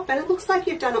top, and it looks like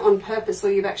you've done it on purpose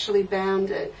or you've actually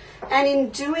bound it. And in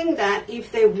doing that,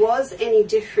 if there was any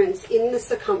difference in the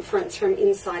circumference from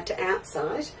inside to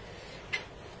outside,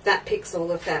 that picks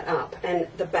all of that up and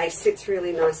the base sits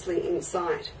really nicely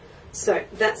inside. So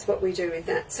that's what we do with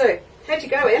that. So how'd you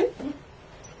go, Em?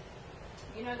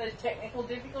 You know those technical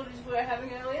difficulties we were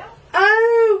having earlier?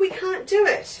 Oh, we can't do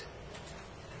it.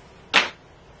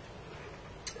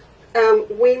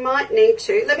 We might need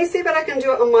to. Let me see if I can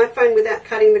do it on my phone without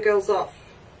cutting the girls off.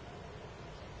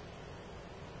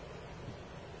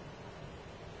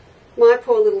 My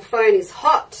poor little phone is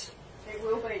hot. It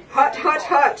will be. Hot, hot,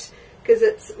 hot. Because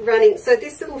it's running. So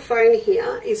this little phone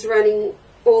here is running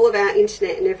all of our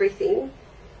internet and everything.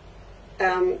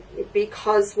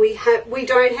 Because we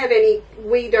don't have any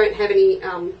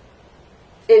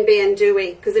NBN, do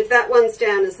we? Because if that one's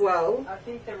down as well. I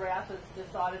think the router's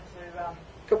decided to.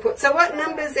 So what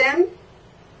numbers, Em?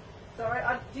 Sorry,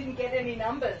 I didn't get any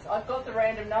numbers. I've got the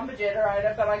random number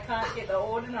generator, but I can't get the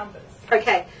order numbers.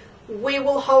 Okay, we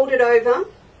will hold it over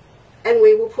and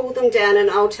we will pull them down and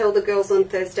I'll tell the girls on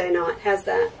Thursday night. How's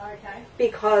that? Okay.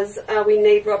 Because we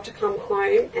need Rob to come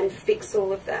home and fix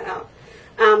all of that up.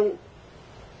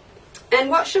 And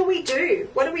what shall we do?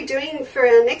 What are we doing for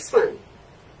our next one?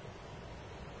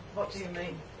 What do you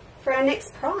mean? For our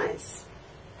next prize.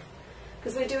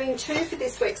 Because we're doing 2 for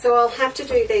this week, so I'll have to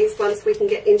do these once we can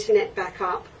get internet back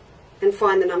up and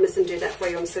find the numbers and do that for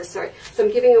you. I'm so sorry. So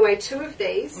I'm giving away 2 of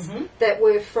these that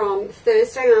were from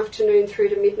Thursday afternoon through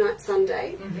to midnight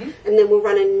Sunday, and then we'll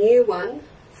run a new one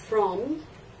from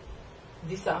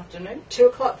this afternoon. 2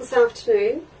 o'clock this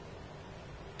afternoon.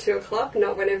 2 o'clock,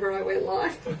 not whenever I went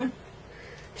live.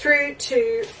 Through to,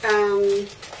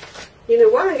 you know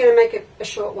what? I'm going to make it a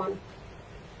short one.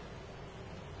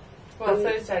 Well,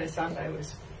 Thursday to Sunday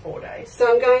was 4 days. So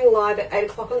I'm going live at 8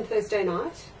 o'clock on Thursday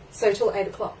night, so till 8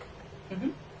 o'clock.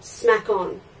 Smack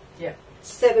on. Yep.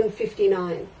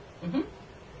 7:59. Mhm.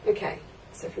 Okay,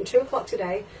 so from 2 o'clock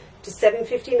today to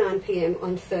 7:59 p.m.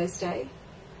 on Thursday.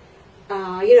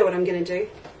 You know what I'm going to do?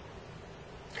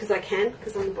 Because I can,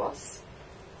 because I'm the boss.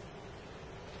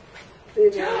 I'm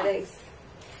going to do one of these.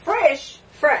 Fresh,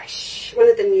 Fresh. One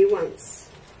of the new ones.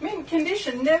 mint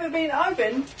condition, never been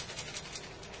opened.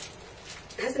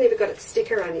 Hasn't even got its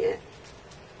sticker on yet.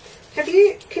 Can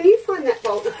you find that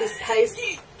bolt of this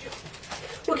paisley?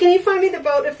 Well, can you find me the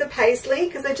bolt of the paisley?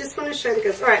 Because I just want to show the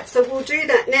girls. Alright, so we'll do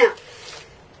that now.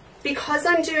 Because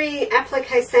I'm doing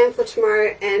Applique Sampler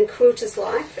tomorrow and Quilter's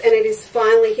Life, and it has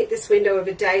finally hit this window of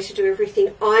a day to do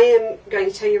everything, I am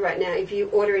going to tell you right now, if you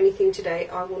order anything today,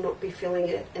 I will not be filling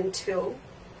it until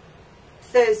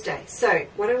Thursday. So,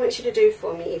 what I want you to do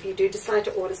for me, if you do decide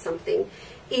to order something,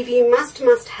 if you must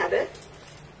have it,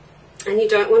 and you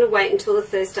don't want to wait until the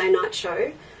Thursday night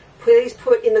show, please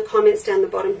put in the comments down the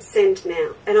bottom, send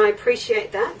now. And I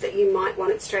appreciate that you might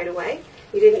want it straight away.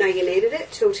 You didn't know you needed it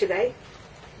till today.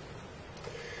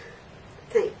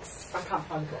 Thanks. I can't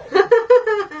find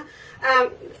it.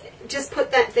 Just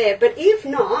put that there. But if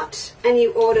not, and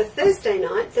you order Thursday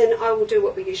night, then I will do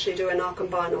what we usually do, and I'll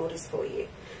combine orders for you,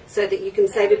 so that you can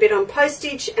save a bit on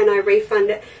postage, and I refund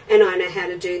it, and I know how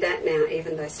to do that now,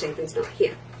 even though Stephen's not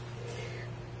here.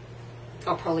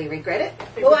 I'll probably regret it.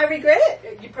 Will I regret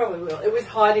it? You probably will. It was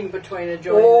hiding between a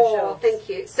joint Oh, and the shelf. thank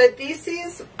you. So this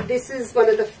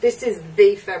is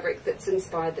the fabric that's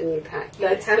inspired the new pack.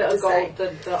 That's the gold,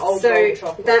 the old so gold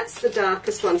chocolate. that's the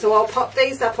darkest one. So I'll pop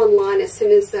these up online as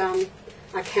soon as I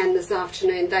can this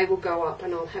afternoon. They will go up,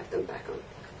 and I'll have them back on. Look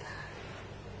at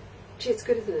that. Gee, it's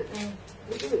good, isn't it? Mm.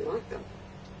 I really like them.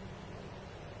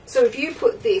 So if you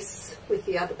put this with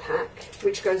the other pack,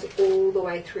 which goes all the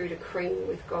way through to cream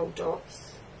with gold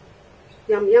dots,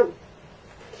 yum yum.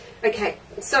 Okay,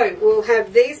 so we'll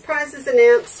have these prizes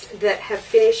announced that have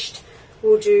finished.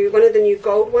 We'll do one of the new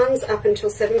gold ones up until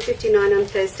 7:59 on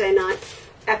Thursday night.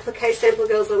 Applique Sampler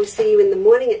girls, I will see you in the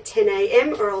morning at 10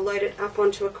 a.m. or I'll load it up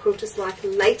onto a Quilter's Life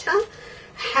later.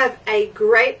 Have a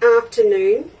great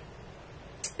afternoon.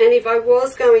 And if I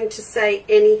was going to say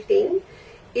anything,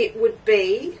 it would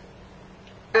be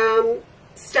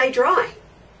stay dry.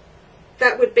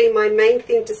 That would be my main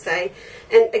thing to say.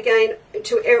 And again,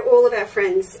 to all of our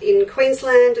friends in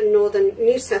Queensland and northern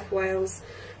New South Wales,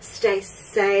 stay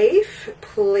safe,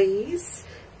 please,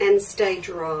 and stay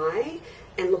dry,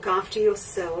 and look after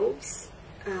yourselves.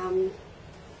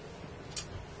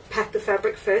 Pack the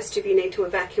fabric first if you need to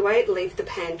evacuate. Leave the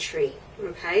pantry,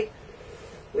 okay?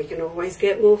 We can always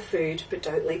get more food, but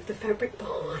don't leave the fabric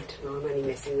behind. No, I'm only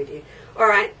messing with you. All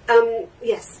right,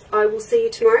 yes, I will see you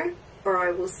tomorrow, or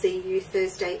I will see you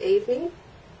Thursday evening,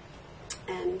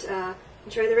 and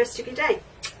enjoy the rest of your day.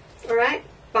 All right,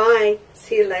 bye.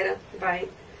 See you later. Bye.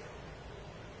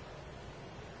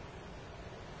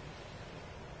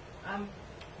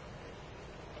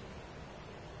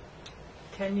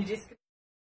 Can you just